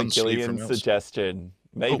take one sleeve from Avigillian's else. suggestion.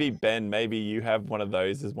 Maybe Ben, maybe you have one of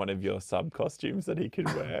those as one of your sub costumes that he could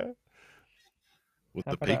wear. With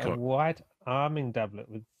how the about a peacock. white arming doublet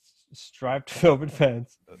with striped velvet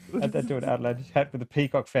fans? And then do an outlandish hat with a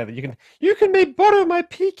peacock feather. You can maybe borrow my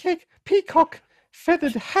peacock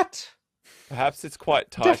feathered hat. Perhaps it's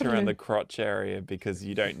quite tight around Definitely. the crotch area because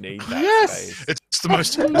you don't need that Yes! space. It's the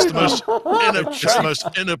most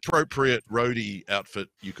inappropriate roadie outfit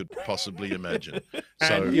you could possibly imagine. So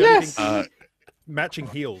And Yes! matching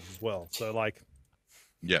heels as well. So like,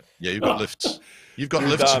 yeah, you've got lifts. You've got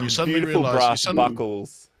With, lifts, and you suddenly beautiful realise brass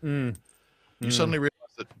buckles. you suddenly realise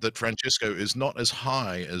that Francesco is not as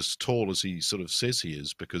high, as tall as he sort of says he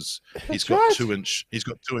is, because he's That's got right. 2-inch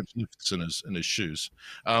lifts in his shoes.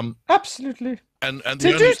 Absolutely. And So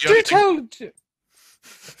the only, do tell.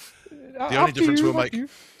 the only difference we'll make.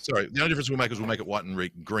 Sorry, the only difference we'll make is we'll make it white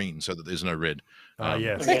and green, so that there's no red.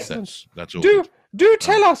 yes. Excellent. That's all. Do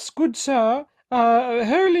tell us, good sir,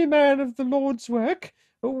 holy man of the Lord's work,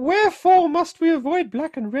 wherefore must we avoid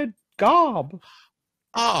black and red garb?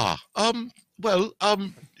 Well,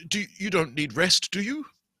 you don't need rest, do you?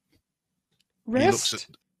 Rest?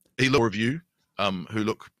 He looks at you, who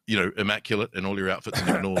look, immaculate in all your outfits, and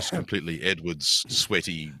ignores completely Edward's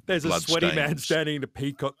sweaty, There's a blood sweaty man stains. standing in a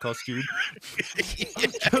peacock costume,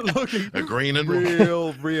 Yeah. looking A green and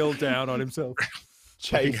real down on himself.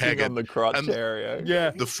 Chasing haggard. on the crotch And- area. Yeah.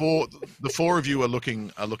 the four of you are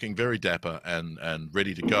looking very dapper and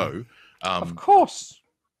ready to go. Of course.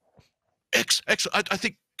 Excellent. I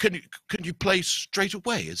think can you play straight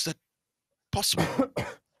away? Is that possible?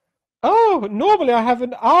 Oh, normally I have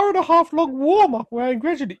an hour and a half long warm up where I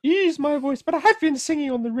gradually ease my voice, but I have been singing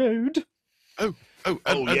on the road. Oh,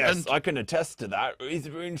 Yes, I can attest to that. He's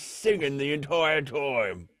been singing the entire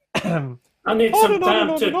time. I need Oh, some no, time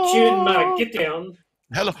no, to no, tune my no. Gittern.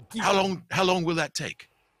 how long will that take?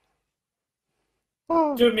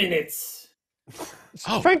 Oh, 2 minutes.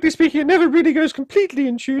 Oh. frankly speaking, it never really goes completely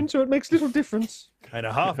in tune, so it makes little difference. And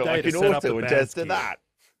a half day I to can set up the also band's attest to gear. that.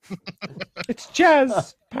 It's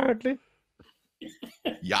jazz, apparently.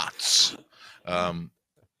 Yachts.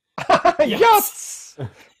 Yachts!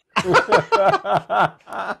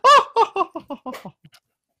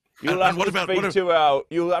 You'll And have what to about- speak what to our.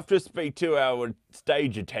 You'll have to speak to our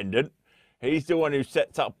stage attendant. He's the one who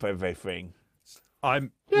sets up everything.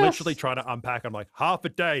 I'm Yes. literally trying to unpack. I'm like, half a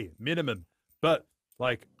day minimum, but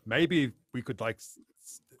like maybe we could like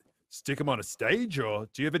stick him on a stage, or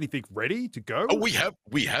do you have anything ready to go? Oh, we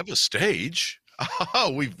have a stage.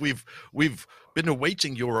 Oh, we've been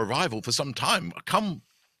awaiting your arrival for some time. Come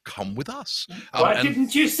with us. Why And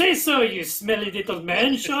didn't you say so, you smelly little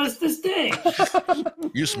man? Show us the stage.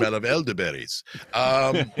 you smell of elderberries.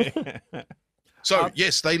 So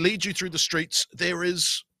yes, they lead you through the streets. There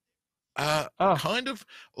is kind of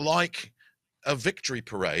like a victory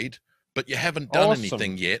parade, but you haven't done Awesome.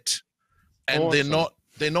 anything yet, and Awesome.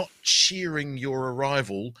 they're not cheering your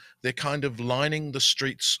arrival. They're kind of lining the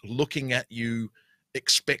streets, looking at you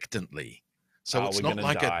expectantly. So it's we're not gonna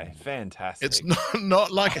like die. Fantastic. it's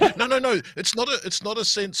not like no. It's not a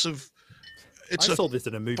sense of. It's I a saw this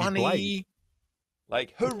in a movie. funny. Blade.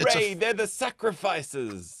 Like, It's a hooray, they're the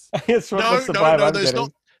sacrifices. It's what No, the vibe I'm there's getting.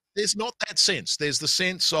 not. There's not that sense. There's the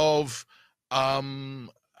sense of,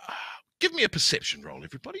 give me a perception roll,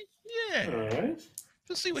 everybody. Yeah, Alright.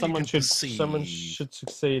 let's see what Someone you can should perceive. someone should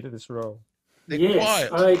succeed at this role. They're Yes,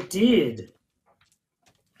 quiet. I did.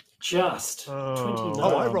 Just Oh.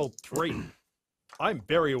 29. Oh, I rolled 3. I'm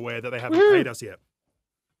very aware that they haven't Woo. paid us yet.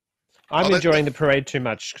 I'm that- enjoying the parade too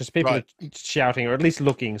much because people Right. are shouting or at least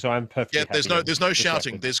looking, so I'm perfectly Yeah, there's happy no and there's no distracted.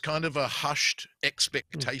 shouting. There's kind of a hushed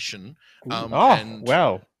expectation. Oh, and,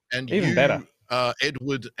 well. and even you, better.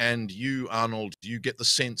 Edward, and you, Arnold, you get the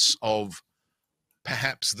sense of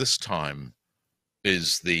perhaps this time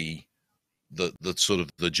is the the sort of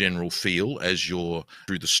the general feel as you're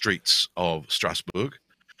through the streets of Strasbourg,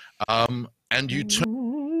 and you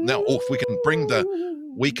turn now. If we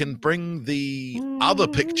can bring the other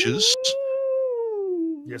pictures.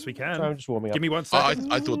 Yes, we can. Sorry, I'm just warming up. Give me 1 I second.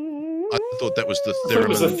 thought that was the I thought it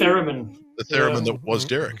was a theremin. theremin. The theremin that was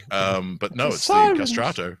Derek. But no, The it's the sirens.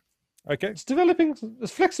 castrato. Okay. It's developing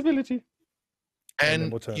its flexibility. And then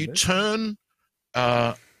And we'll turn you this. turn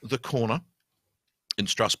the corner in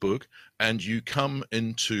Strasbourg, and you come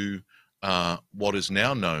into what is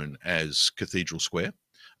now known as Cathedral Square.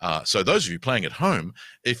 So those of you playing at home,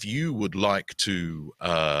 if you would like to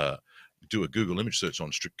do a Google image search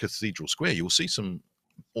on Cathedral Square, you'll see some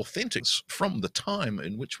authentics from the time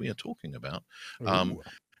in which we are talking about.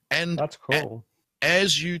 And That's cool.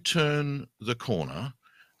 as you turn the corner,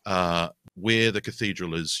 where the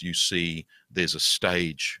cathedral is, you see there's a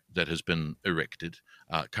stage that has been erected.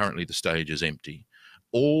 Currently, the stage is empty.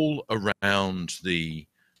 All around the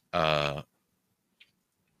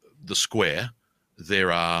square,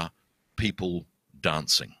 there are people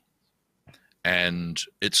dancing. And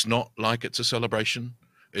it's not like it's a celebration.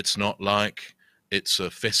 It's not like it's a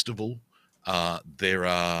festival. There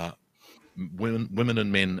are women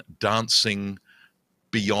and men dancing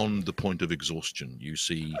beyond the point of exhaustion. You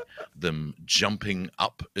see them jumping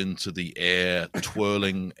up into the air,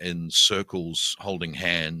 twirling in circles, holding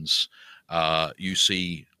hands. You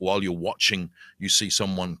see, while you're watching, you see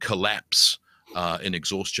someone collapse in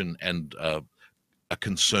exhaustion, and a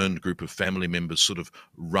concerned group of family members sort of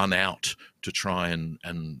run out to try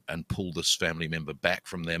and pull this family member back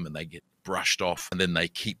from them, and they get brushed off, and then they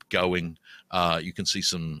keep going. You can see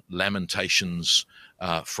some lamentations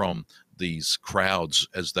from these crowds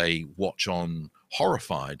as they watch on,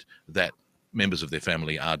 horrified that members of their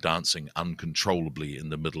family are dancing uncontrollably in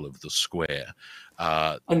the middle of the square.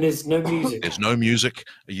 And there's no music. There's no music.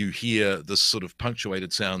 You hear the sort of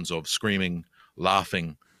punctuated sounds of screaming,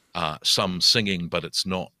 laughing, some singing, but it's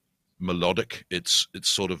not melodic. It's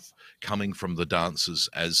sort of coming from the dancers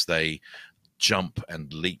as they jump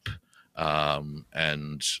and leap,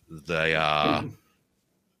 and they are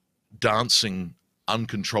dancing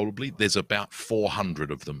uncontrollably. There's about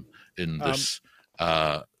 400 of them in this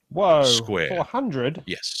Whoa, square. 400?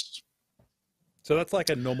 Yes. So that's like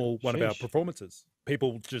a normal one of our Sheesh. performances.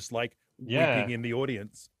 People just like Yeah. weeping in the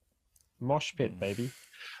audience. Mosh pit, baby.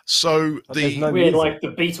 So But there's no We're music. like the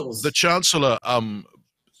Beatles. the chancellor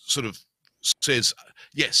sort of says,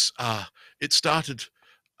 yes, it started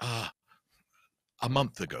a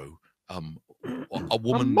month ago. A A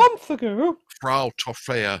woman, month ago? Frau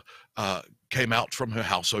Toffea, came out from her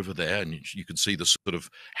house over there, and you can see the sort of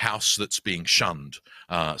house that's being shunned.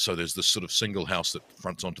 So there's this sort of single house that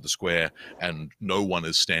fronts onto the square, and no one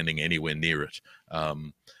is standing anywhere near it.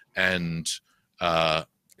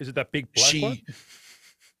 Is it that big black one?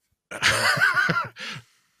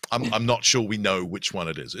 I'm not sure we know which one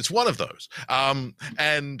it is. It's one of those.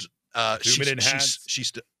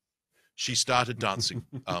 She started dancing,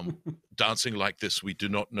 dancing like this. We do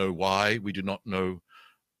not know why. We do not know,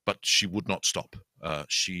 but she would not stop.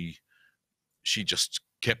 She just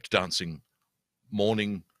kept dancing,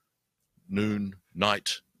 morning, noon,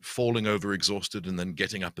 night, falling over exhausted, and then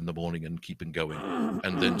getting up in the morning and keeping going.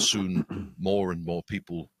 And then soon more and more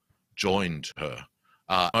people joined her.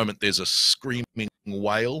 At the moment, there's a screaming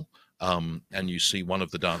wail, and you see one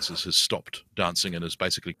of the dancers has stopped dancing and has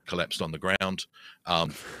basically collapsed on the ground.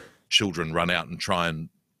 Children run out and try and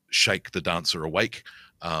shake the dancer awake,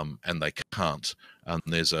 and they can't. And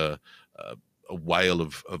there's a wail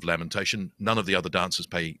of lamentation. None of the other dancers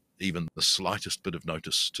pay even the slightest bit of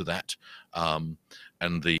notice to that. And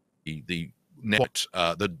the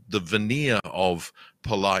veneer of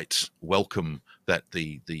polite welcome that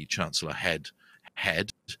the chancellor had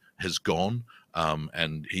has gone,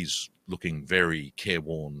 and he's looking very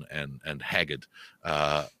careworn and haggard,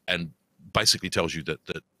 and basically tells you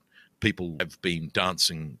that people have been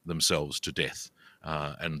dancing themselves to death,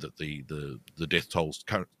 and that the death toll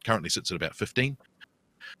currently sits at about 15.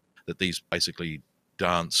 That these basically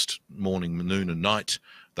danced morning, noon, and night.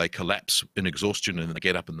 They collapse in exhaustion, and they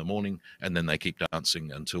get up in the morning, and then they keep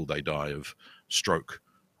dancing until they die of stroke,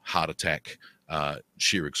 heart attack,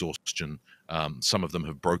 sheer exhaustion. Some of them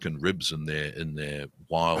have broken ribs in their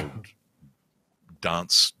wild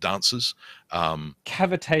dances.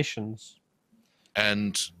 Cavitations.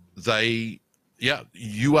 And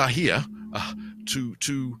you are here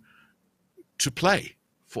to play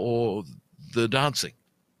for the dancing.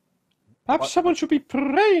 Perhaps someone should be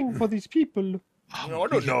praying for these people. I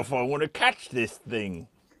don't know if I want to catch this thing.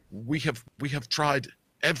 We have tried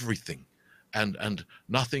everything, and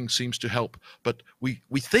nothing seems to help. But we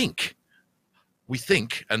think we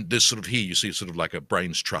think, and there's sort of here you see sort of like a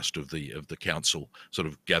brains trust of the council sort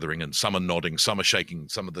of gathering, and some are nodding, some are shaking,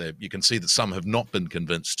 you can see that some have not been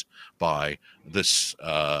convinced by this.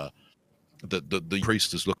 The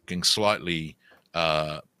priest is looking slightly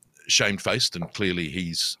shamefaced, and clearly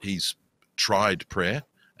he's tried prayer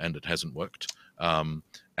and it hasn't worked. We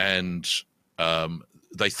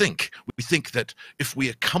think that if we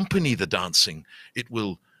accompany the dancing, it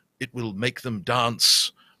will make them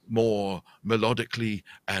dance more melodically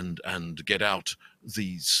and get out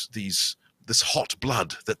this hot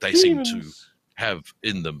blood that they seem to have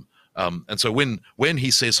in them. And so when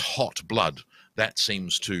he says hot blood, that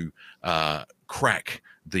seems to crack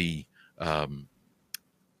the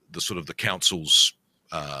sort of the council's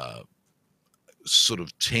sort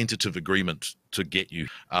of tentative agreement to get you.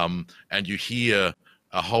 And you hear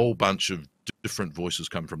a whole bunch of different voices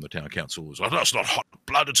come from the town council. It's like, that's not hot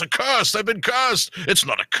blood, it's a curse. They've been cursed. It's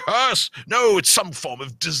not a curse. No, it's some form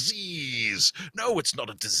of disease. No, it's not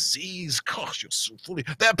a disease. Gosh, you're so fully.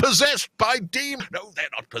 They're possessed by demons. No, they're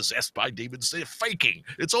not possessed by demons. They're faking.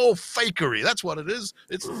 It's all fakery. That's what it is.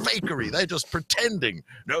 It's fakery. They're just pretending.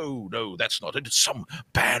 No, that's not it. It's some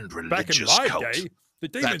banned religious Back in my cult. day, the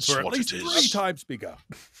demons were at least 3 times bigger.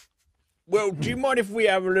 Well, do you mind if we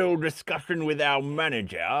have a little discussion with our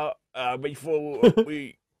manager before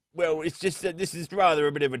we... Well, it's just that this is rather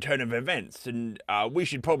a bit of a turn of events, and we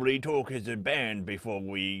should probably talk as a band before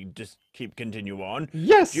we just continue on.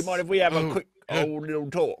 Yes! Do you mind if we have a quick old little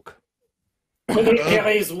talk? There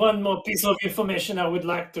is one more piece of information I would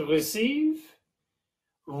like to receive.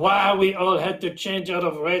 Why we all had to change out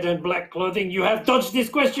of red and black clothing? You have dodged this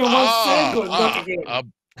question once, but not again.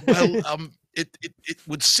 It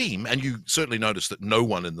would seem, and you certainly notice that no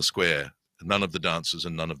one in the square, none of the dancers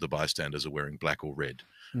and none of the bystanders are wearing black or red.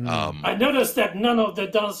 I noticed that none of the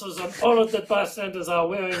dancers and all of the bystanders are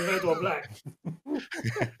wearing red or black.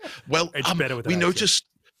 Well, It's better with we an accent.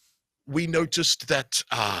 noticed that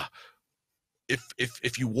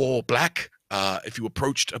if you wore black, if you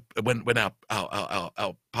approached when our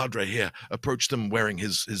padre here approached them wearing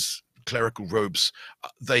his clerical robes,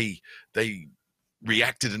 they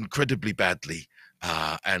reacted incredibly badly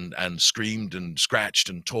and screamed and scratched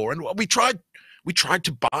and tore. And we tried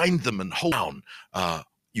to bind them and hold down.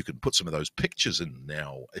 You can put some of those pictures in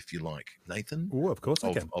now if you like, Nathan. Oh, of course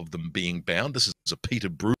I can. Of them being bound. This is a Peter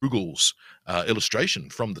Bruegel's illustration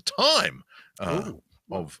from the time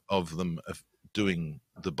of them doing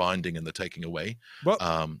the binding and the taking away.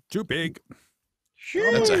 Well, too big.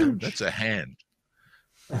 That's a hand.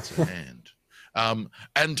 That's a hand.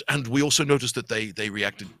 And we also noticed that they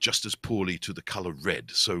reacted just as poorly to the color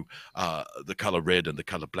red. So the color red and the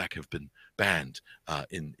color black have been banned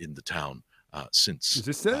in the town since. Is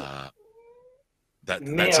this it?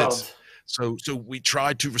 That's it. So we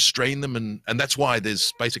tried to restrain them, and that's why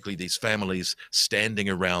there's basically these families standing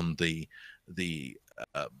around the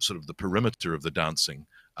sort of the perimeter of the dancing,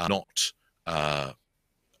 not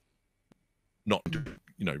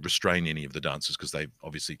restrain any of the dancers, because they've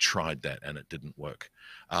obviously tried that and it didn't work.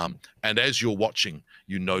 And as you're watching,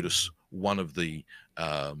 you notice one of the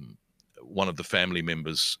family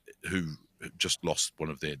members who just lost one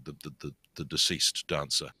of the deceased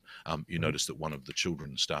dancer. You notice that one of the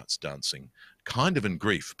children starts dancing, kind of in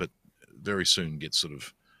grief, but very soon gets sort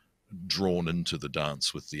of drawn into the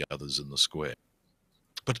dance with the others in the square.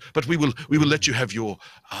 But we will let you have your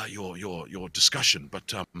discussion.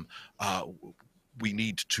 But we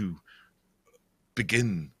need to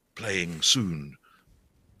begin playing soon.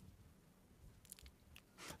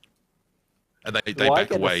 And they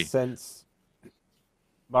back away.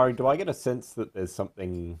 Murray, do I get a sense that there's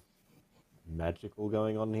something magical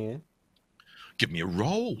going on here? Give me a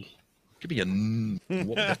roll. Give me what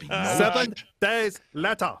would that be? 7 days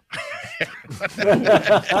later.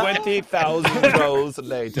 20,000 rolls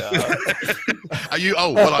later. Are you?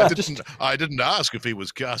 Oh well, I didn't ask if he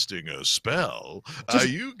was casting a spell. Are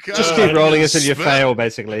you? Just keep rolling until you fail,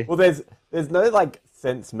 basically. Well, there's no like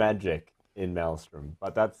sense magic in Maelstrom,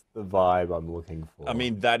 but that's the vibe I'm looking for. I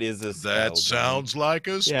mean, that is a spell. That sounds like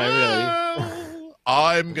a spell. Yeah, really.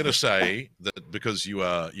 I'm gonna say that because you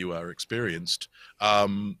are experienced.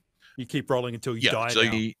 You keep rolling until you die. So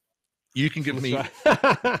now. you can give me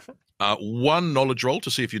one knowledge roll to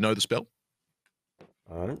see if you know the spell.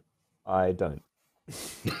 All right. I don't.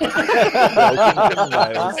 Welcome to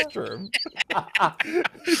Maelstrom.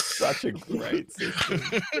 Such a great system.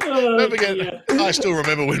 Don't forget, I still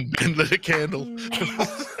remember when Ben lit a candle.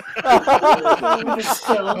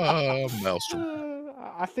 Maelstrom.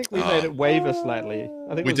 I think we made it waver slightly.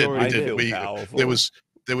 I think We it was did. already We did. there. Powerful.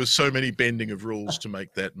 there was so many bending of rules to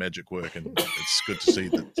make that magic work, and it's good to see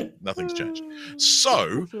that nothing's changed.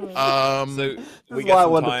 So, So we That's get why I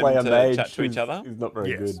some wanted to time play a to mage chat to each other. who's not very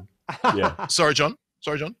Yes. good. Yeah. sorry, John.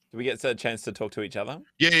 Sorry, John. Do we get a chance to talk to each other?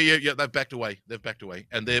 Yeah. They've backed away.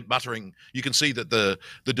 And they're muttering. You can see that the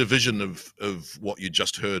division of what you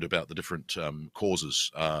just heard about the different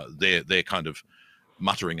causes. They're kind of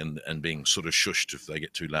muttering and being sort of shushed if they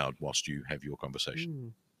get too loud whilst you have your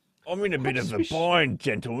conversation. I'm in a bit of a bind,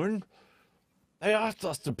 gentlemen. They asked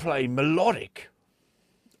us to play melodic.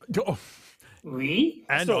 Oh, We?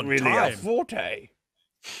 and It's not on really our time. forte.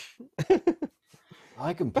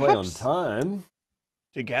 I can play on Perhaps- time.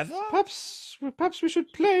 Together? Perhaps we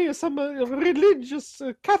should play some religious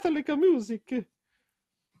Catholic music.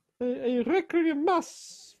 A requiem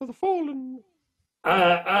mass for the fallen.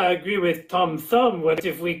 I agree with Tom Thumb. What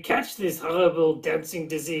if we catch this horrible dancing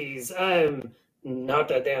disease? I'm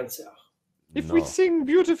not a dancer. If we No. sing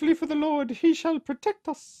beautifully for the Lord, he shall protect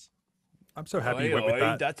us. I'm so happy you Oi, went with oi,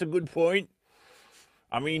 that. that's a good point.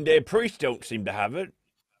 I mean, their priests don't seem to have it.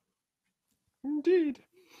 Indeed.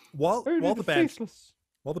 While Only the band's faithless.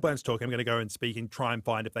 While the band's talking, I'm going to go and speak and try and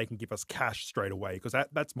find if they can give us cash straight away, because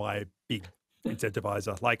that's my big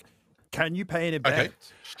incentivizer. Like, can you pay in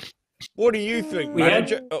advance? What do you think, We had-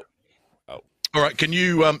 manager? Oh, All right. Can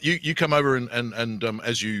you you come over and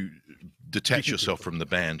as you detach yourself from the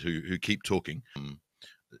band who keep talking,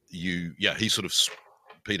 he sort of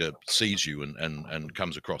Peter sees you and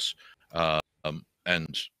comes across,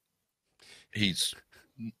 and he's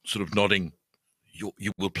sort of nodding.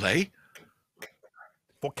 You will play.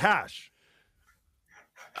 For cash.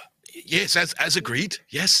 Yes, as agreed.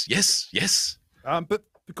 Yes. But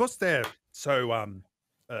because they're so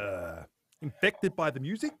infected by the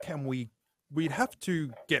music, we'd have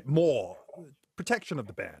to get more protection of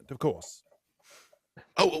the band, of course.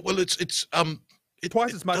 Oh well, it's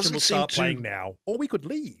Twice as much, and doesn't we'll seem start to- playing now, or we could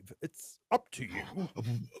leave. It's up to you.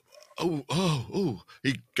 Oh!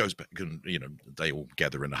 He goes back, and they all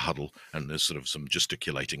gather in a huddle, and there's sort of some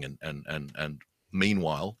gesticulating, and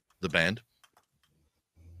meanwhile, the band.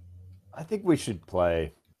 I think we should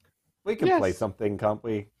play. We can play Yes. something, can't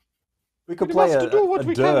we? We could We play must do what a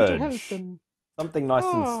we can to help dirge. them. Something nice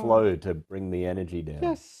and Ah. slow to bring the energy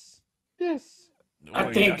down. Yes.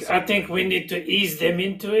 I think we need to ease them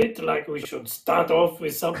into it. Like we should start off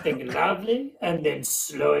with something lovely and then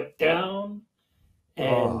slow it down and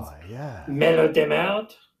Oh, yeah. mellow them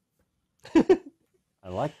out. I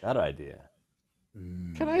like that idea.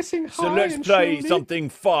 Can I sing high so let's and play surely? something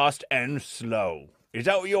fast and slow. Is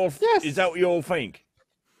that what you're? Yes. Is that what you all think?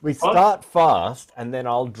 We start fast, and then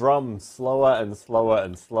I'll drum slower and slower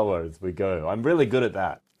and slower as we go. I'm really good at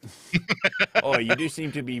that. Oh, you do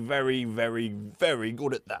seem to be very, very, very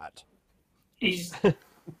good at that. He's...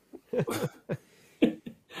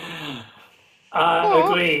 I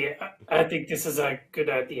agree. I think this is a good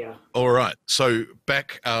idea. All right. So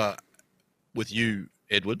back with you,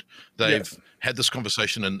 Edward. They've Yes. had this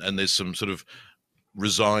conversation, and there's some sort of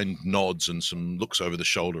resigned nods and some looks over the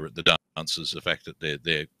shoulder at the dancers. The fact that they're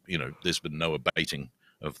there's been no abating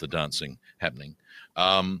of the dancing happening,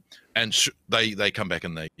 and they come back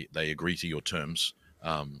and they agree to your terms.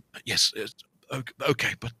 Yes,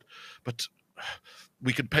 okay, but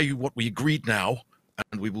we can pay you what we agreed now,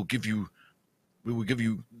 and we will give you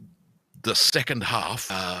the second half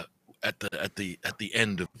at the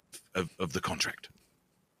end of the contract.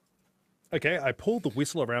 Okay, I pull the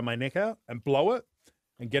whistle around my neck out and blow it,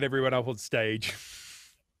 and get everyone up on stage.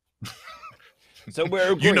 So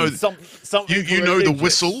we're agreeing. Something You know the religious.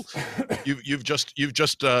 whistle. You've just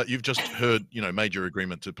heard made your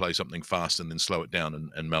agreement to play something fast and then slow it down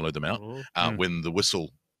and mellow them out. When the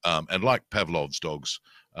whistle and like Pavlov's dogs,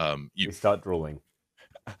 We start drooling.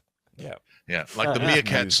 yeah, like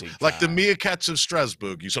the meerkats, of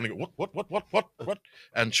Strasbourg. You suddenly go what,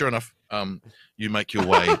 and sure enough, you make your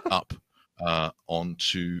way up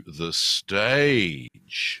onto the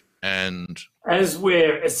stage. And As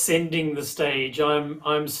we're ascending the stage,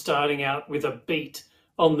 I'm starting out with a beat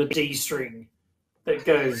on the D string that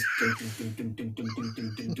goes.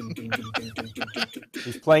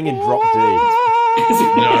 He's playing in drop D.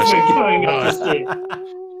 Nice. We're going up the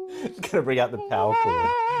stairs. Gonna bring out the power chord.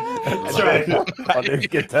 That's right. On his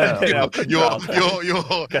guitar.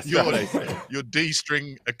 your D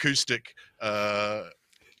string acoustic.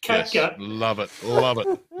 Catgut. Love it.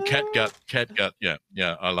 Catgut.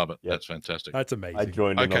 Yeah, I love it. Yep. That's fantastic. That's I amazing.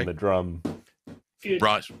 joined in Okay. on the drum.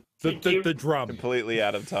 Right. The drum. Completely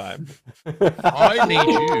out of time. I need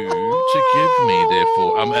you to give me,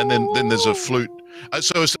 therefore, and then there's a flute.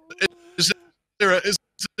 So is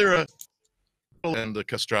there a and the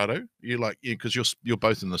Castrato? You like because you're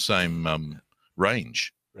both in the same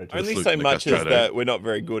range. Only flute so and the much as Castrato. that we're not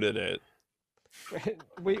very good at it.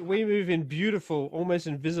 We move in beautiful, almost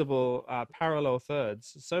invisible parallel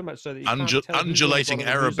thirds. So much so that you can't tell who's on the undulating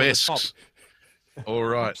bottom and who's on the top. arabesques. All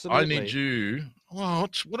right, Absolutely. I need you. Well,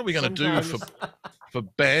 what are we going to do for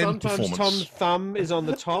band Sometimes performance? Tom's thumb is on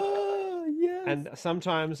the top, Yes. and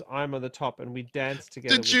sometimes I'm on the top, and we dance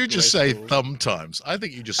together. Did with you just say graceful- thumb times? I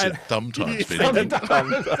think you just said thumb times. Thumb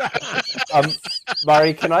Benjamin. times.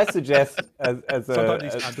 Murray, can I suggest as Sometimes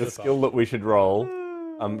he's as under the the skill that we should roll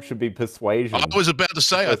should be persuasion. I was about to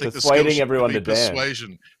say, I So think persuading the skill everyone should be to dance.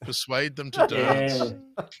 persuasion. Persuade them to dance.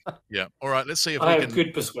 Yeah. All right. Let's see if I we have can.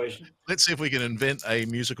 good persuasion. Let's see if we can invent a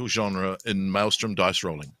musical genre in Maelstrom dice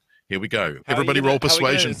rolling. Here we go. How are you Everybody gonna- roll how are we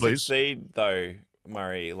gonna persuasion, please. Succeed though,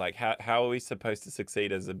 Murray. Like how are we supposed to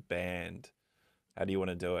succeed as a band? How do you want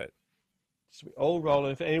to do it? So we all roll,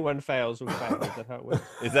 and if anyone fails, we fail. Is that how it works?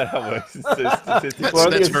 Is that how it works? It's statistics. We're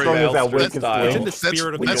only that's as very strong as our Maelstrom weakest style. It's in link. the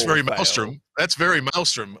spirit of the That's all very fail. Maelstrom. That's very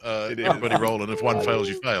Maelstrom. It is. Everybody roll, and if one fails,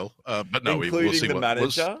 you fail. But no, Including we'll see the what.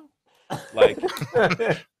 manager. Like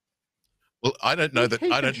Well, I don't know that.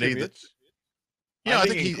 He I don't need that. contributes. Yeah, I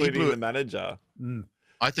think he including blew the it. manager.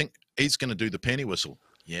 I think he's going to do the penny whistle.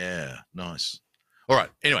 Yeah, nice. All right.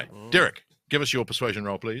 Anyway, Derek, give us your persuasion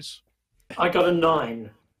roll, please. I got a 9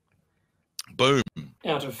 Boom,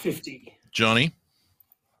 out of 50. Johnny.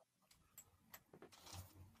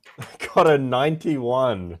 Got a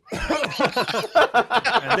 91.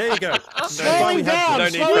 And there you go. Slowing down, no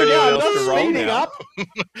need for slowing anyone down, else not to roll speeding now. up.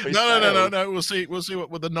 We No. failed. We'll see what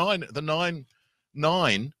with the nine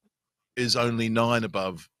is only 9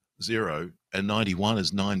 above 0, and 91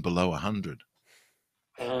 is 9 below 100.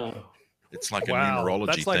 Oh. It's like a Wow, numerology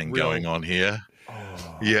that's like thing real- going on here.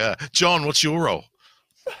 Yeah, John, what's your roll?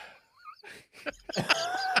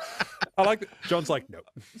 I like John's like, no.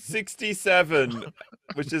 67,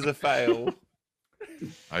 which is a fail.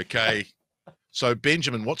 Okay, so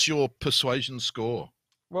Benjamin, what's your persuasion score?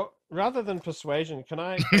 Well, rather than persuasion, can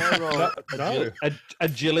I roll No.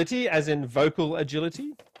 agility, as in vocal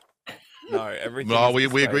agility? No, everything. No, is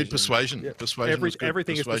we agreed persuasion. Yeah. Persuasion is good.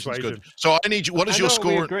 Everything is Persuasion's good. persuasion. So I need you. What is I your know we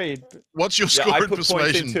score? agreed. but- What's your Yeah, score I in put points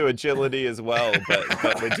persuasion? into agility as well,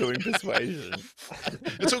 but we're doing persuasion.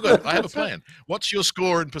 It's all good. I have a plan. What's your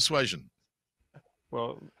score in persuasion?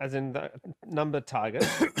 Well, as in the number target,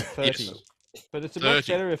 30. Yes. But it's 30. much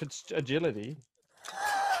better if it's agility.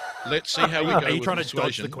 Let's see how we go. Are you with trying to dodge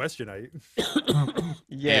persuasion. the question, are you?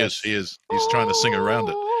 Yes. He is. He's trying to sing around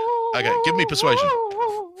it. Okay, give me persuasion.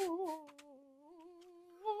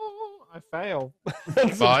 I fail.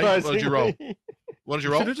 Bye. What did you roll? Surprisingly. What did you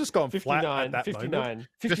You roll? should have just gone flat at 59. that moment.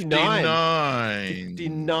 59. 59.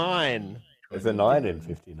 59. There's a 9 in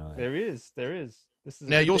 59. There is. This is a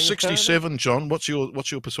Now good you're thing eternal. 67, John. What's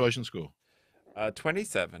your persuasion score?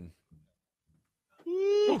 27.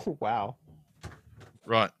 Oh, wow.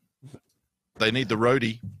 Right. They need the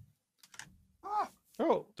roadie.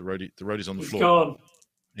 Oh, The roadie's on the He's floor. gone.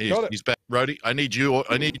 He's back. Roadie, I need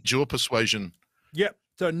your persuasion. Yep.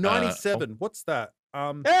 So 97. What's that?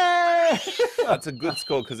 hey! That's a good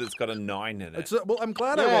score because it's got a 9 in it. It's well, I'm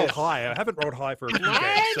glad I rolled Yes. high. I haven't rolled high for a few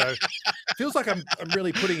games, so it feels like I'm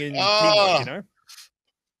really putting in Ah. teamwork, you know.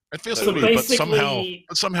 It feels So similar, but basically-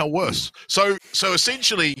 somehow worse. So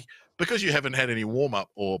essentially, because you haven't had any warm up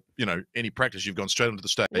or any practice, you've gone straight onto the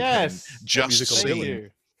stage. Yes. And just Musical Thank seeing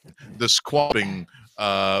you. this quabbing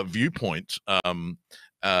viewpoint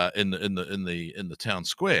in the town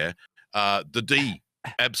square, the D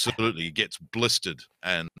absolutely gets blistered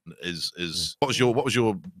and is what was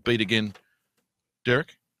your beat again,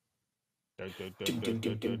 Derek? And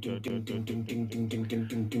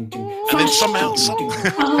then somehow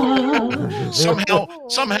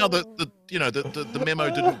the memo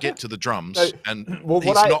didn't get to the drums, So, and well,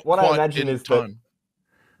 he's what not I quite imagine in is that time.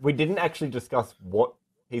 we didn't actually discuss what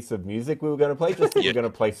piece of music we were going to play, just that we're going to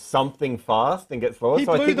play something fast and get slower. He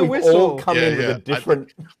So I blew think the we've all whistle. come Yeah, in with yeah. a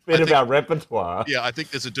different bit of think- our repertoire. Yeah, I think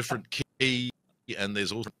there's a different key, and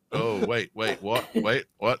there's also. Oh wait, what?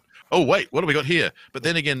 Oh wait, what do we got here? But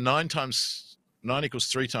then again, 9 equals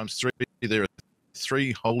 3 times 3. There are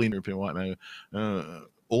 3 holy European white men,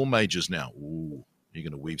 all mages now. Ooh, you're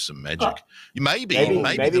going to weave some magic. Maybe Maybe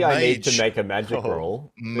the I need mage, to make a magic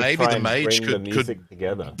roll. to maybe try the and mage bring the could music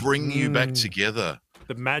together. bring you back together.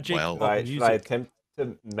 The magic Well- of Should I music. attempt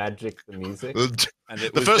to magic the music? And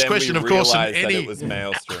it The was first then we question, of course, in realised that any- it was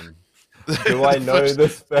Maelstrom. Do I know the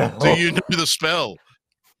spell? Do you know the spell?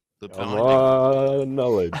 The Come binding. on,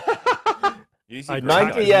 knowledge. Use I your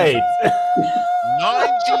tried. brain. 98.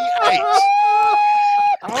 98.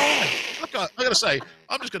 I gotta say,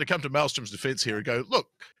 I'm just going to come to Maelstrom's defense here and go, look,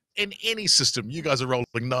 in any system, you guys are rolling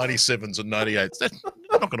 97s and 98s. That's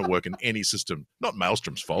not going to work in any system. Not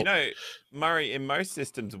Maelstrom's fault. You know, Murray, in most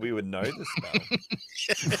systems, we would know the spell.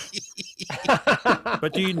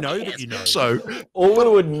 But do you know that you know? So, Or we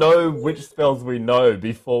would know which spells we know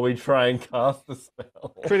before we try and cast the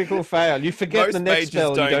spell. Critical fail. You forget Most the next mages spell.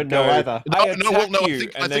 You don't know go, either. I No, attack well, no, I you,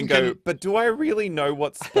 think- and I then think go, in- but do I really know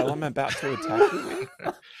what spell I'm about to attack you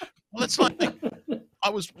with? well, it's like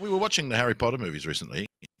we were watching the Harry Potter movies recently,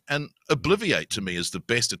 and Obliviate to me is the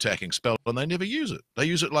best attacking spell, and they never use it. They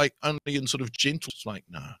use it like only in sort of gentle. It's like,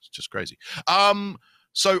 no, it's just crazy.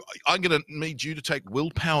 So I'm going to need you to take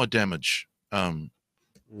willpower damage. You're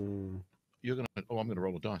going to. Oh, I'm going to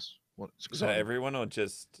roll a dice. What? Is that everyone or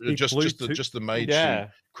just? Just the mage Yeah. who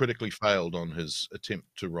critically failed on his attempt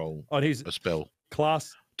to roll On his a spell.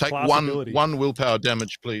 class. Take class one ability. willpower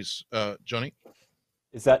damage, please, Johnny.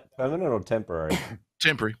 Is that permanent or temporary?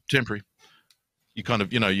 Temporary. You kind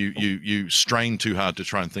of, you strain too hard to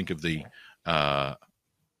try and think of the. I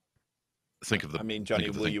mean, Johnny, think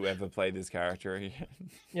of the will thing. you ever play this character again?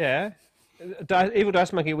 Yeah. Evil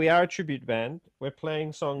Dice Monkey, we are a tribute band. We're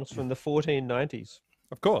playing songs from the 1490s.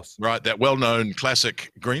 Of course. Right, that well-known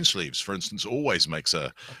classic Greensleeves, for instance, always makes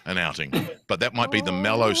an outing. But that might be the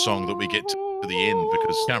mellow song that we get to the end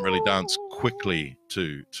because you can't really dance quickly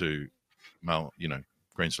to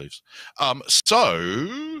Greensleeves.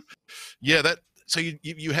 So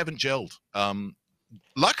you haven't gelled.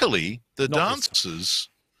 Luckily, the Not this dancers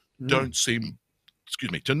don't seem,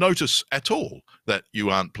 to notice at all that you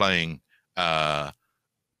aren't playing a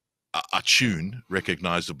tune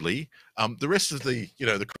recognizably. The rest of the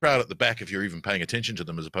crowd at the back, if you're even paying attention to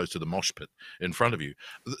them as opposed to the mosh pit in front of you,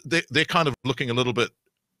 they're kind of looking a little bit.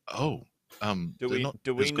 Do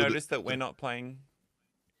we notice that we're not playing?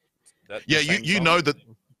 You know that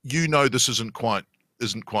this isn't quite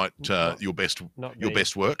your best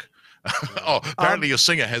work. Apparently your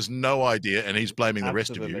singer has no idea, and he's blaming the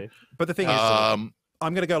rest of you. But the thing is, I'm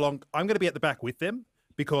going to go along. I'm going to be at the back with them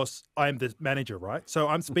because I'm the manager, right? So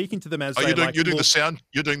I'm speaking to them as you're doing the sound.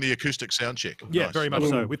 You're doing the acoustic sound check. Yeah, Nice. very much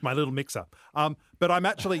so, with my little mixer. But I'm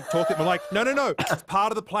actually talking. I'm like, no, it's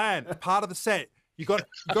part of the plan. It's part of the set. You got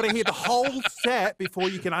to hear the whole set before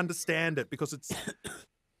you can understand it because it's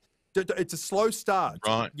a slow start.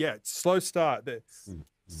 Right. Yeah, it's a slow start.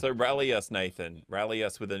 So rally us, Nathan. Rally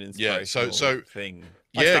us with an inspirational thing.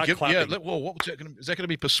 What was that going to? Is that going to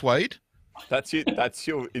be persuade? That's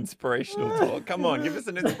your inspirational talk. Come on, give us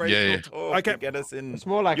an inspirational talk to get us in. It's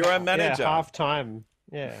more like you're a manager. Half-time.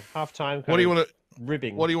 Yeah, half-time. What do you want to?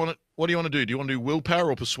 Ribbing. What do you want to do? Do you want to do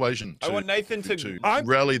willpower or persuasion? I want Nathan to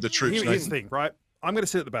rally the troops. Here's the thing, right? I'm going to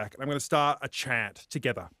sit at the back and I'm going to start a chant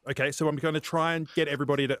together. Okay, so I'm going to try and get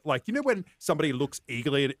everybody to when somebody looks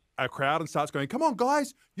eagerly at a crowd and starts going, "Come on,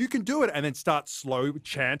 guys, you can do it," and then start slow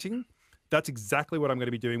chanting. That's exactly what I'm going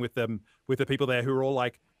to be doing with them, with the people there who are all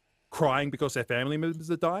like crying because their family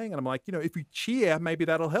members are dying, and I'm like, if we cheer, maybe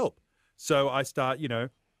that'll help. So I start,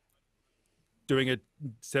 doing a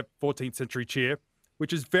 14th century cheer,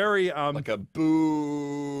 which is very like a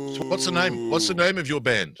boo. So what's the name? What's the name of your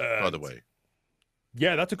band, by the way?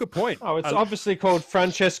 Yeah, that's a good point. Oh, it's obviously called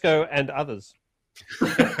Francesco and Others.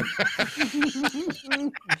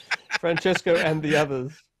 Francesco and the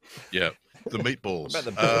Others. Yeah, the Meatballs.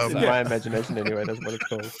 In my imagination, anyway, that's what it's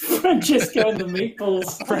called. Francesco and the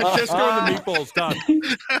Meatballs. Francesco and the Meatballs, done.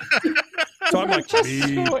 So I'm like,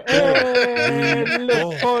 Francesco and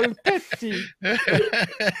Polpetti.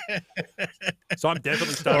 So I'm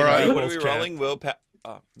definitely starting. All right. a What are we Meatballs rolling? Willpower.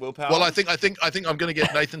 Well, I think I'm going to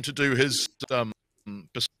get Nathan to do his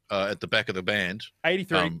at the back of the band.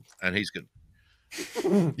 83. And he's good.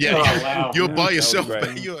 Yeah, Oh, wow. you're by yourself.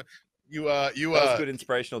 great. You That was good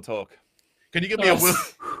inspirational talk. Can you give me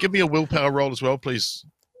give me a willpower roll as well, please,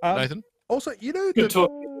 Nathan? Also, Good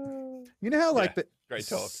talk. you know how like Great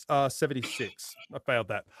talk. 76. I failed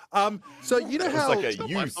that. So you know It's how like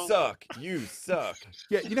you suck.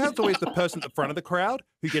 yeah, you know how it's always the person at the front of the crowd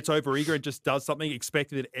who gets overeager and just does something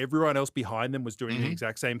expecting that everyone else behind them was doing the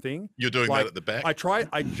exact same thing. You're doing Like, that at the back.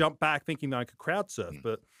 I jump back thinking that I could crowd surf,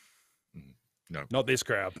 but No. not this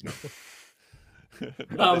crowd.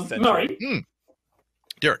 Murray,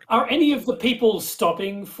 Derek. are any of the people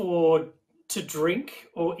stopping to drink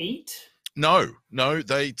or eat? No,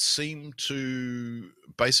 they seem to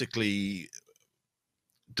basically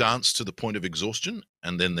dance to the point of exhaustion,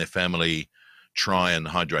 and then their family try and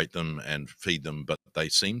hydrate them and feed them, but they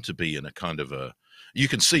seem to be in a kind of you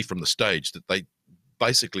can see from the stage that they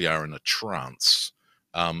basically are in a trance.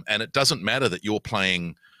 And it doesn't matter that you're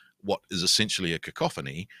playing what is essentially a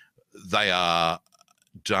cacophony. They are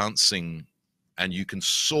dancing and you can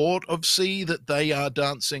sort of see that they are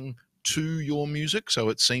dancing to your music, so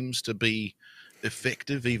it seems to be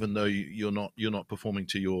effective, even though you're not performing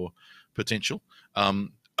to your potential.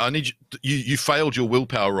 I need you failed your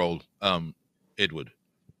willpower roll, Edward.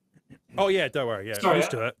 Oh yeah, don't worry. Yeah, Sorry, used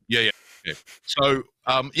to it. Yeah. So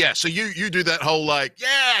so you do that whole like,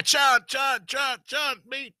 yeah, chant,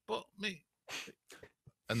 me,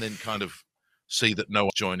 and then kind of see that no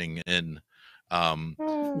one's joining in.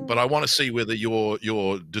 But I want to see whether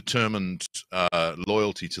your determined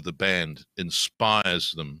loyalty to the band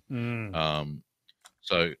inspires them.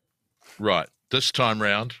 So right, this time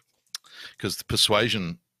round, because the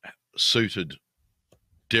persuasion suited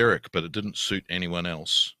Derek, but it didn't suit anyone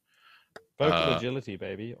else. Vocal agility,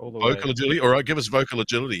 baby, all the vocal way. agility. All right, give us vocal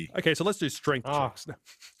agility. Okay, so let's do strength checks.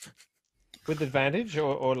 With advantage,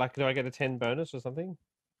 or like, do I get a 10 bonus or something?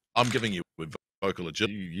 I'm giving you with vocal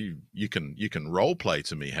agility. You can role play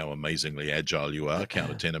to me how amazingly agile you are. Count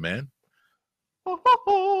to 10 a man.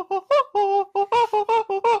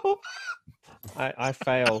 I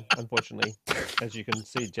fail, unfortunately, as you can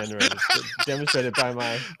see, demonstrated by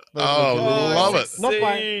my. Love it! Not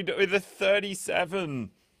Succeed with a 37.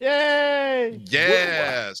 Yay!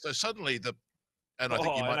 Yeah. So suddenly and I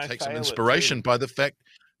think you and might I take some fail it inspiration too. by the fact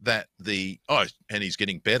that and he's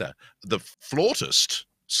getting better. The flautist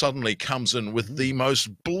suddenly comes in with the most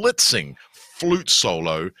blitzing flute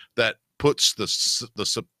solo that puts the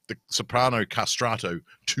soprano Castrato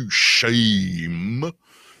to shame.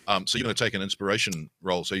 So you're going to take an inspiration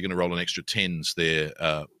roll. So you're going to roll an extra 10s there,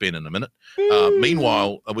 Ben, in a minute.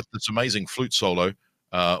 Meanwhile, with this amazing flute solo,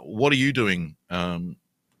 what are you doing,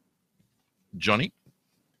 Johnny?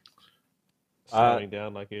 Slowing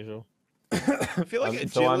down like usual. I feel like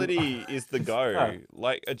agility is the go.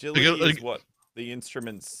 Like agility is what the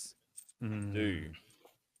instruments do.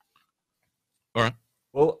 All right.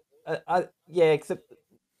 Well, yeah, except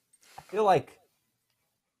I feel like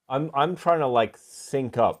I'm trying to like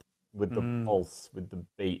sync up with the pulse, with the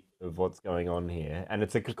beat of what's going on here, and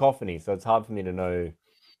it's a cacophony, so it's hard for me to know.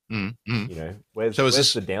 You know, where's the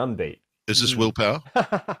downbeat? Is this willpower?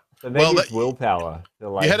 So maybe it's willpower.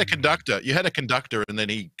 You had a conductor, and then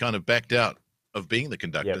he kind of backed out of being the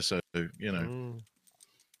conductor. Yep. So you know.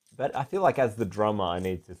 But I feel like as the drummer, I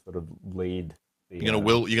need to sort of lead. You're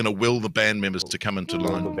gonna will the band members to come into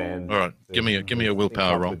line. The band. All right, give me a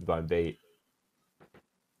willpower roll. With my beat.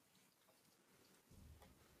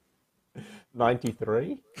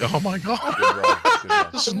 93. Oh my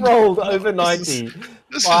god! Good rolled over 90.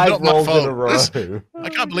 This 5 is not my rolls fault. in a row. I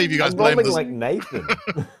can't believe you guys I'm blamed rolling this. like Nathan.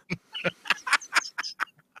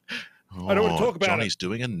 I don't want to talk about Johnny's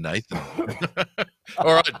doing a Nathan.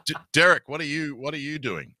 All right, Derek, what are you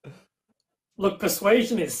doing? Look,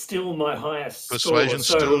 persuasion is still my highest Persuasion's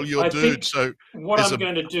score. still your dude. So what I'm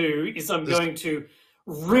going to do is I'm going to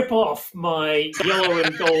rip off my yellow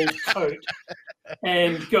and gold coat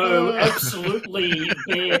and go absolutely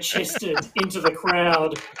bare-chested into the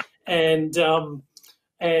crowd and Did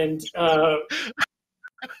you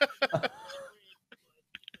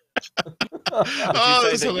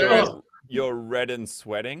say that you're red and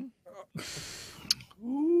sweating?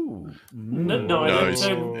 Ooh. No, I don't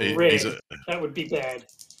turn red. That would be bad.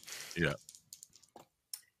 Yeah.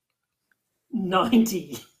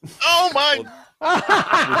 90. Oh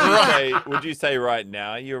my! Would you say right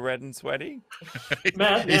now you're red and sweaty?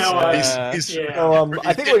 Matt, I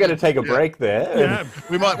think we're going to take a break there. Yeah,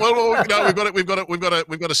 we might. Well, no, we've got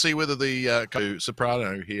to see whether the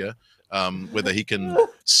soprano here, whether he can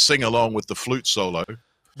sing along with the flute solo.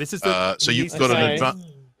 This is the. So you've got an advantage.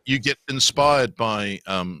 You get inspired by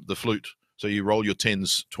the flute, so you roll your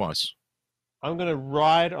 10s twice. I'm going to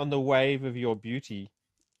ride on the wave of your beauty,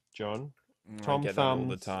 John. Tom Thumbs. All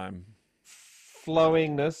the time.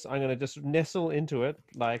 Flowingness. I'm going to just nestle into it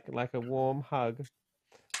like a warm hug.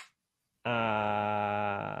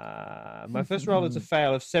 My first roll is a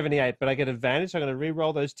fail of 78, but I get advantage. So I'm going to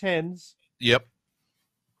re-roll those 10s. Yep.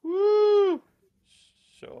 Woo!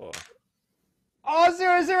 Sure. Oh,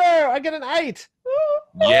 0-0! I get an 8.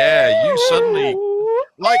 Yeah, you suddenly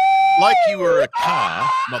like you were a car.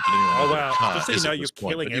 Not that anyone knows wow! a car Just so you is know, at you're this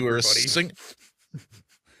point, killing but you were everybody.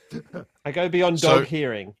 I go beyond dog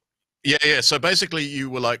hearing. Yeah. So basically, you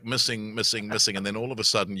were like missing, and then all of a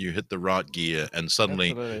sudden you hit the right gear, and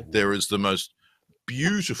suddenly there is the most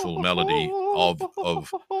beautiful melody of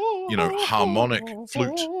harmonic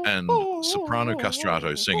flute and soprano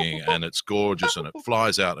castrato singing, and it's gorgeous, and it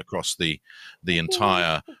flies out across the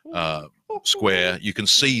entire square. You can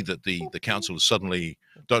see that the council is suddenly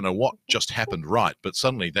don't know what just happened, right? But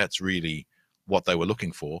suddenly that's really what they were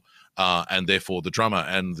looking for, and therefore the drummer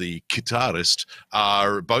and the guitarist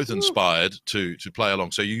are both inspired to play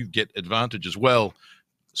along. So you get advantage as well.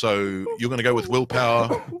 So you're going to go with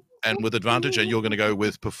willpower and with advantage, and you're going to go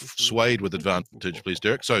with persuade with advantage, please,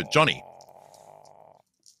 Derek. So Johnny.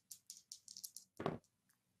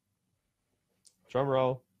 Drum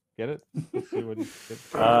roll. Get it? Let's see what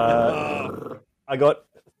I got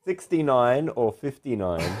 69 or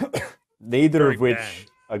 59. Neither of which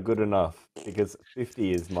are good enough because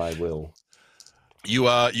 50 is my will. You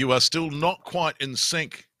are still not quite in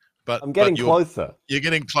sync, but I'm getting closer. You're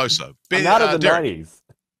getting closer. I'm out of the Derek, 90s.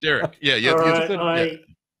 Derek, yeah. All right,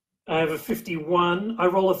 I have a 51. I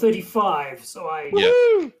roll a 35, so I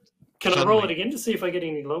can I roll it again to see if I get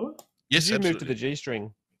any lower? Yes, you absolutely. move to the G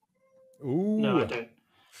string. Ooh. No, I don't.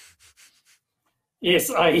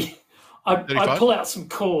 Yes, I pull out some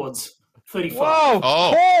chords. 35. Whoa!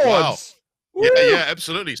 Oh, chords! Wow. Yeah,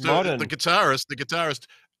 absolutely. So Modern. the guitarist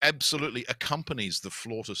absolutely accompanies the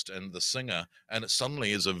flautist and the singer, and it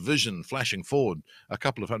suddenly is a vision flashing forward a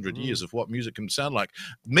couple of hundred years of what music can sound like.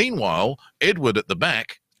 Meanwhile, Edward at the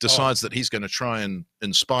back decides that he's going to try and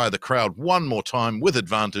inspire the crowd one more time with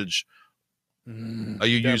advantage. Are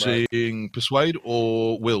you using persuade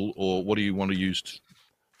or will, or what do you want to use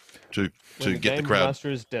to get the crowd?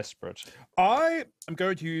 Master is desperate. I am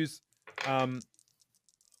going to use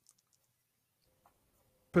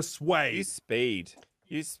persuade. Use speed.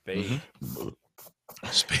 Use speed.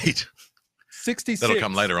 Speed. 66. That'll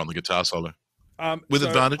come later on the guitar solo. With so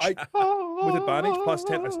advantage? With advantage plus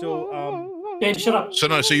 10, I still Ben, shut up.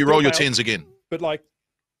 So you roll your 10s again. But like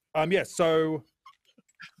so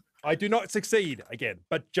I do not succeed again,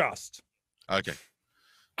 but just. Okay.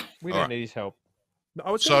 We don't need his help. No,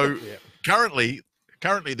 I was so currently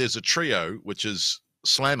there's a trio which is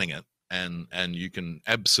slamming it, and you can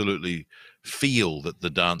absolutely feel that the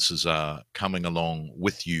dancers are coming along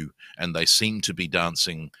with you, and they seem to be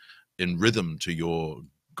dancing in rhythm to your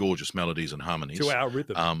gorgeous melodies and harmonies. To our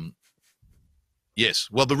rhythm. Yes.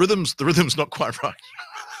 Well, the rhythm's not quite right.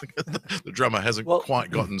 The drummer hasn't quite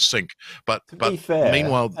gotten sync. But be fair,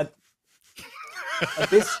 meanwhile, at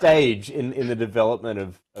this stage in the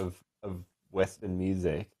development of Western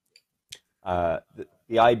music,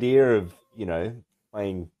 the idea of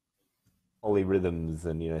playing polyrhythms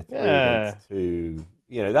and 3 against 2,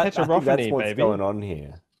 that's what's going on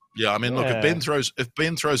here. Yeah, I mean, look, if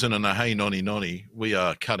Ben throws in a hey nonny nonny, we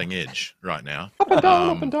are cutting edge right now. Up and down,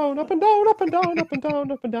 up and down, up and down, up and down, up and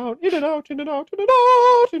down, up and down, in and out, in and out, in and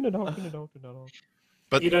out, in and out, in and out, in and out.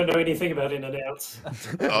 But you don't know anything about in and outs.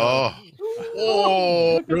 Don't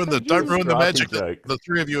ruin the magic that the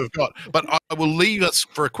three of you have got. But I will leave us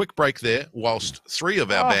for a quick break there, whilst 3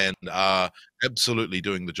 of our band are absolutely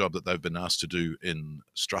doing the job that they've been asked to do in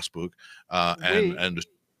Strasbourg, and.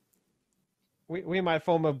 We might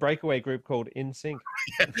form a breakaway group called In Sync.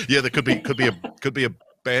 Yeah, there could be a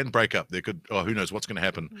band breakup. There could, who knows what's going to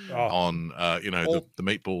happen on, the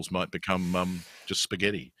meatballs might become just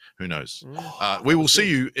spaghetti. Who knows? We will see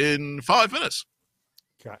you in 5 minutes.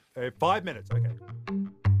 Okay, 5 minutes. Okay.